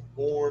Randolph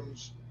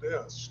Bourne's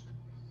desk.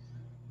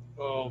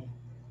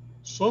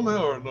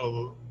 Somehow or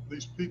another,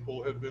 these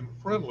people had been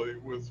friendly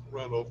with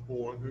Randolph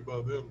Bourne, who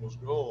by then was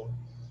gone.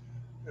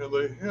 And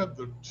they had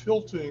the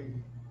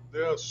tilting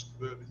desk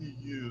that he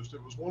used.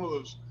 It was one of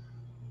those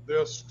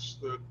desks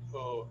that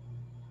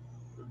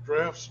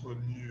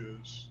draftsmen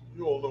use.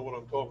 You all know what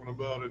I'm talking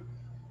about.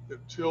 It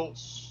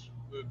tilts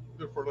at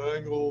different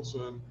angles,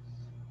 and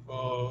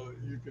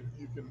you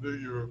can do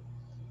your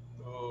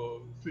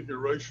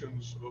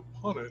figurations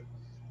upon it.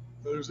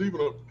 There's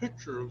even a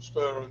picture of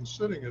Styron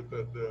sitting at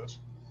that desk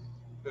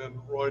and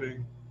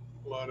writing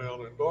Lie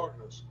Down in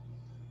Darkness.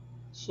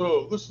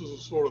 So this is the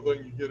sort of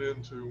thing you get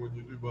into when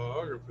you do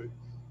biography.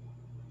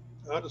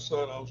 I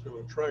decided I was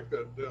going to track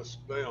that desk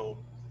down.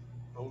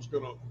 I was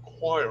going to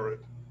acquire it.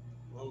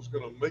 I was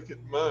going to make it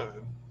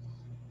mine.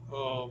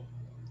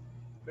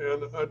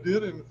 And I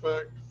did, in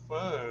fact,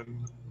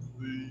 find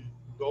the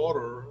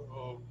daughter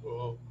of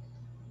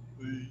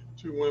the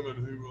two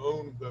women who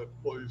owned that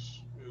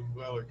place in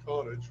Valley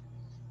Cottage.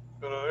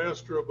 And I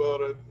asked her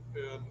about it,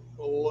 and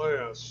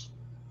alas,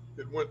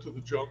 it went to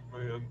the junk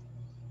man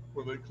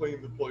when they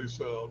cleaned the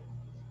place out.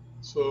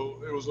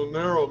 So it was a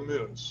narrow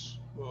miss.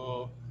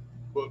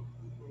 But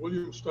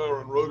William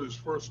Styron wrote his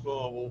first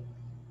novel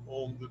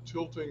on the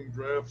tilting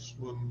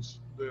draftsman's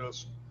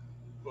desk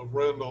of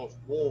Randolph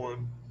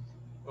Bourne,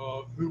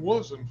 who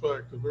was, in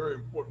fact, a very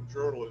important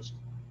journalist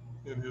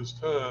in his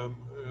time,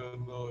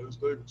 and as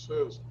David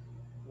says,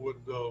 would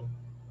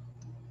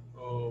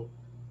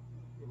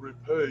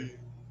repay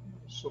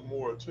some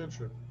more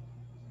attention.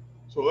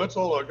 So that's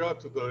all I got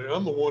today.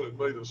 I'm the one that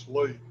made us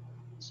late,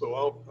 so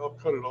I'll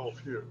cut it off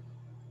here.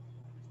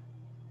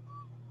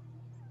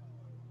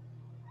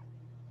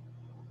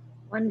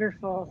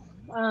 Wonderful.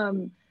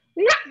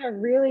 We have a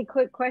really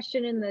quick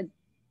question in the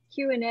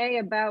Q&A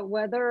about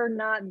whether or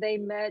not they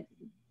met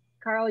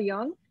Carl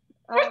Jung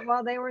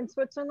while they were in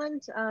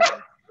Switzerland.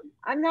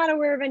 I'm not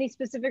aware of any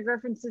specific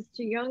references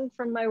to Jung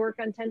from my work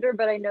on Tender,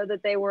 but I know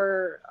that they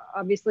were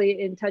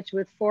obviously in touch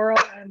with Forel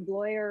and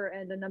Bloyer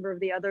and a number of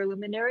the other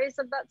luminaries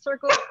of that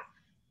circle.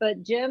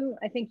 But Jim,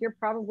 I think you're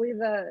probably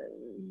the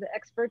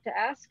expert to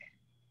ask.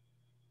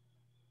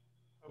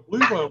 I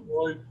believe I'm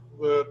right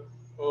that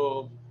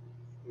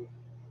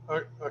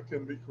I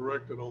can be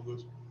corrected on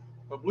this.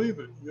 I believe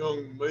that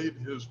Jung made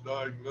his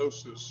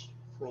diagnosis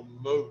from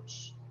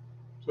notes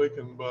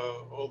taken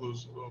by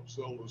others of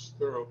Zelda's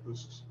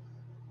therapists.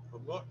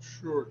 I'm not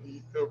sure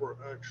he ever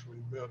actually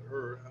met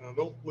her, and I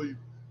don't believe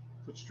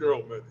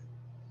Fitzgerald met him.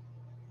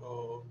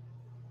 I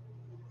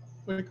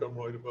think I'm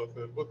right about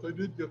that, but they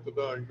did get the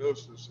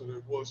diagnosis, and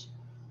it was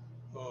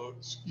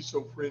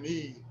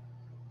schizophrenia,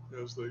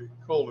 as they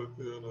call it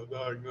then, a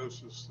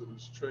diagnosis that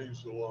has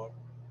changed a lot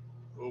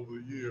over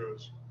the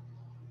years.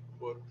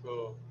 But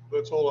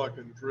that's all I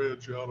can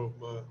dredge out of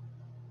my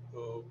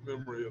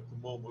memory at the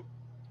moment.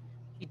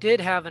 He did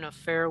have an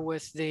affair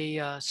with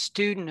the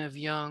student of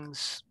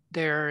Jung's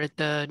there at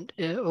the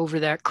over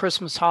that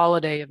Christmas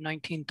holiday of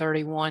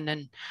 1931,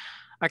 and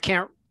I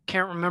can't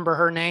remember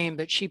her name,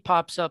 but she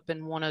pops up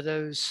in one of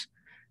those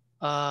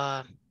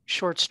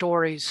short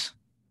stories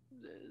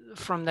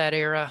from that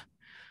era,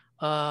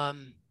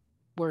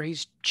 where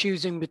he's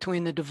choosing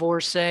between the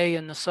divorcee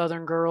and the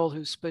Southern girl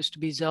who's supposed to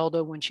be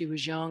Zelda when she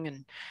was young,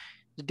 and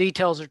the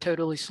details are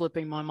totally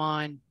slipping my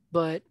mind.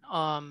 But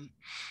I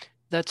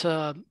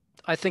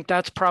think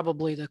that's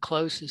probably the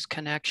closest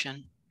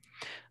connection.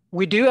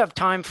 We do have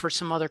time for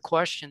some other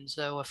questions,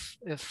 though,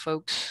 if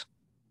folks.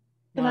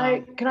 Can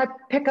I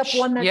pick up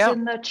one that's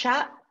in the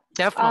chat?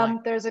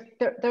 Definitely.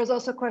 There's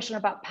also a question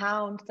about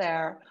Pound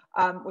there,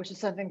 which is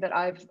something that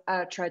I've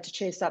tried to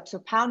chase up. So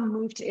Pound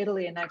moved to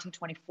Italy in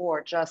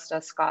 1924, just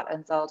as Scott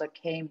and Zelda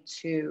came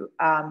to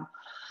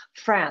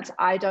France.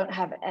 I don't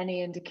have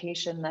any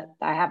indication that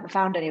I haven't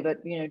found any,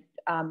 but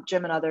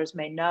Jim and others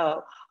may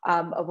know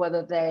of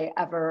whether they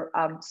ever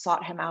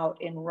sought him out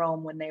in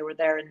Rome when they were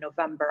there in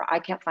November. I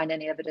can't find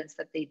any evidence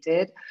that they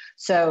did.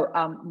 So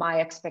my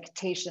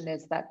expectation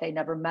is that they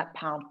never met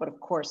Pound, but of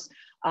course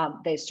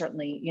they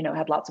certainly,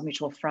 had lots of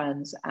mutual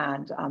friends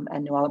and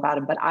knew all about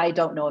him. But I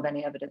don't know of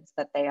any evidence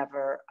that they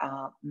ever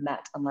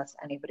met, unless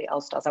anybody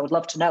else does. I would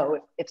love to know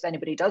if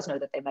anybody does know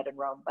that they met in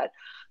Rome, but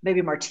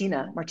maybe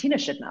Martina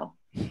should know.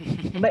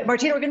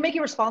 Martina, we're gonna make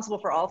you responsible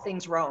for all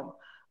things Rome.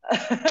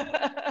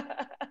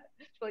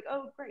 She's like,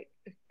 oh, great.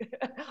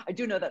 I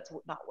do know that's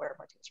not where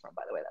Martina's from,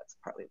 by the way. That's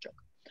partly a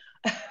joke.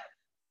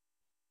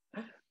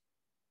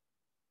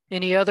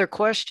 Any other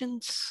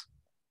questions?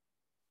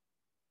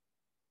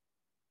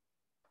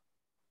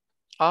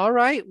 All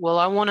right. Well,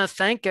 I want to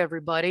thank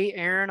everybody.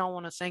 Erin, I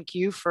want to thank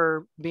you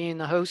for being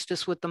the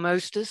hostess with the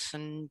mostest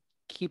and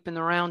keeping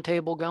the round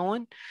table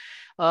going.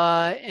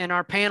 And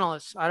our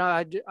panelists,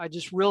 I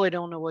just really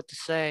don't know what to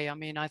say. I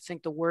mean, I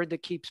think the word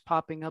that keeps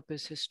popping up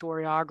is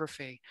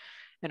historiography.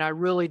 And I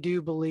really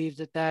do believe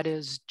that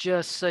is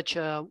just such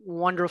a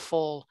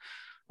wonderful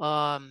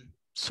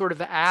sort of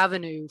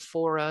avenue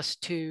for us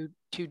to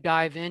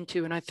dive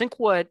into. And I think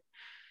what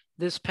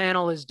this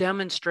panel has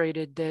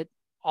demonstrated, that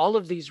all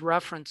of these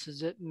references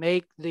that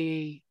make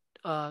the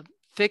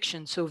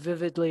fiction so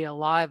vividly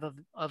alive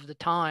of the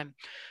time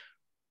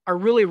are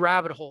really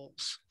rabbit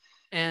holes.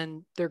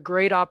 And they're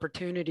great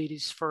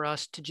opportunities for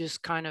us to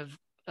just kind of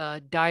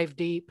dive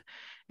deep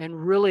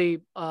and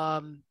really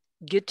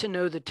get to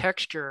know the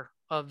texture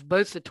of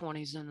both the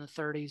 20s and the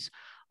 30s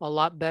a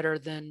lot better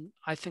than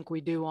I think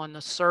we do on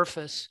the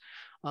surface,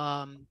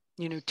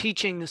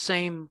 teaching the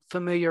same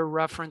familiar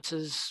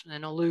references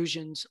and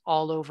allusions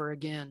all over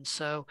again.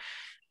 So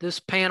this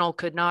panel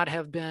could not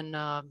have been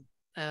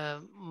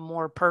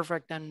more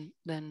perfect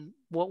than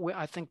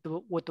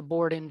what the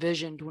board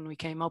envisioned when we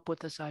came up with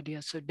this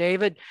idea. So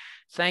David,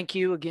 thank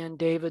you again.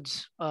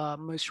 David's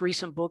most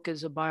recent book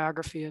is a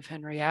biography of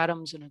Henry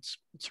Adams, and it's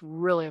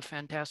really a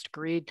fantastic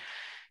read.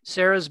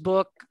 Sarah's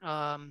book,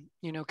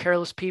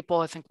 Careless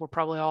People, I think we're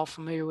probably all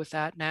familiar with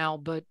that now,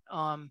 but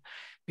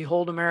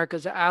Behold America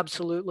is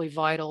absolutely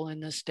vital in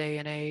this day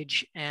and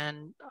age.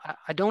 And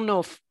I don't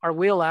know are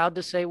we allowed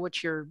to say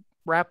what you're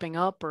wrapping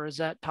up, or is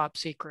that top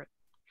secret?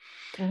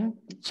 Mm-hmm.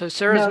 So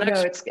Sarah's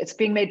no, it's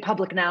being made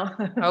public now.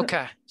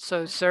 Okay,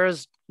 so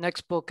Sarah's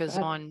next book is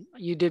on,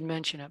 you did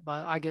mention it,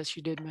 but I guess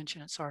you did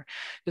mention it, sorry,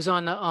 is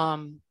on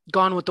the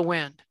Gone with the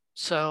Wind.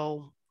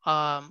 So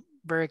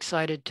very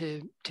excited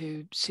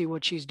to see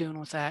what she's doing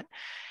with that.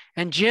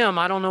 And Jim,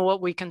 I don't know what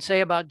we can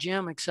say about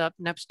Jim, except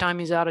next time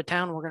he's out of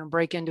town, we're going to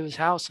break into his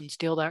house and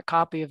steal that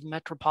copy of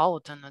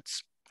Metropolitan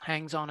that's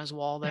hangs on his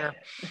wall there.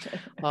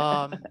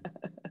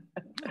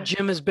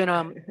 Jim has been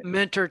a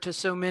mentor to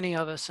so many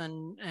of us,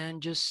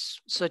 and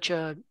just such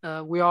a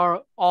we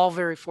are all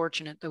very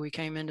fortunate that we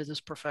came into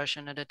this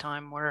profession at a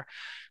time where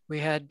we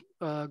had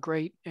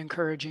great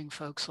encouraging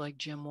folks like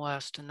Jim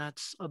West, and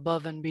that's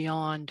above and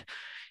beyond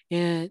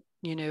in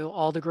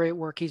all the great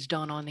work he's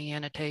done on the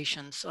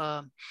annotations.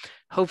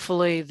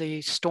 Hopefully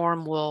the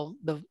storm will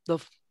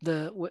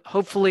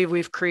hopefully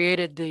we've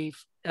created the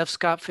F.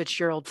 Scott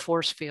Fitzgerald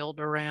force field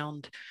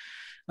around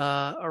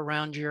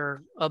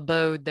your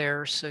abode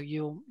there, so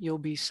you'll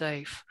be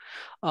safe.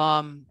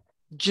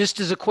 Just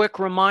as a quick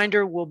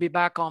reminder, we'll be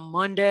back on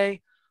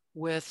Monday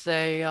with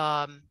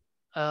a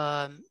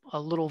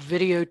little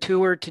video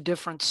tour to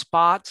different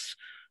spots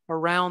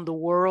around the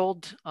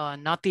world,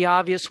 not the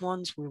obvious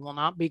ones. We will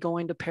not be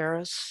going to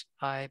Paris,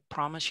 I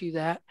promise you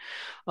that.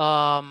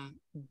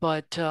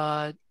 But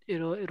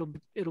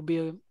it'll be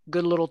a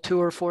good little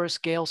tour for us.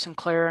 Gail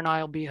Sinclair and I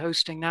will be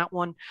hosting that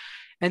one.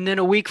 And then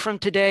a week from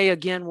today,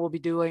 again, we'll be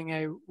doing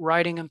a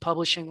writing and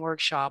publishing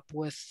workshop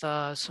with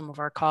some of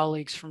our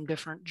colleagues from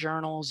different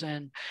journals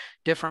and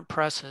different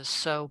presses.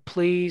 So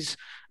please,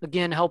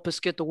 again, help us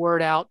get the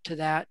word out to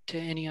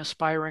any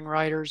aspiring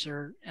writers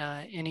or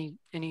any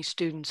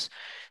students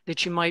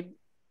that you might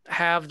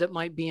have that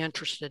might be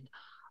interested.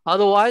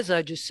 Otherwise,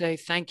 I just say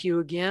thank you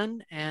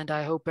again, and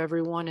I hope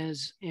everyone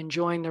is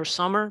enjoying their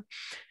summer.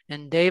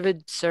 And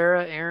David,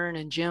 Sarah, Erin,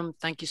 and Jim,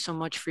 thank you so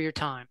much for your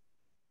time.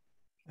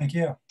 Thank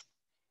you.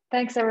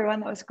 Thanks, everyone.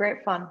 That was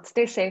great fun.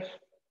 Stay safe.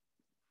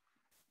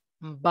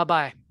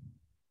 Bye-bye.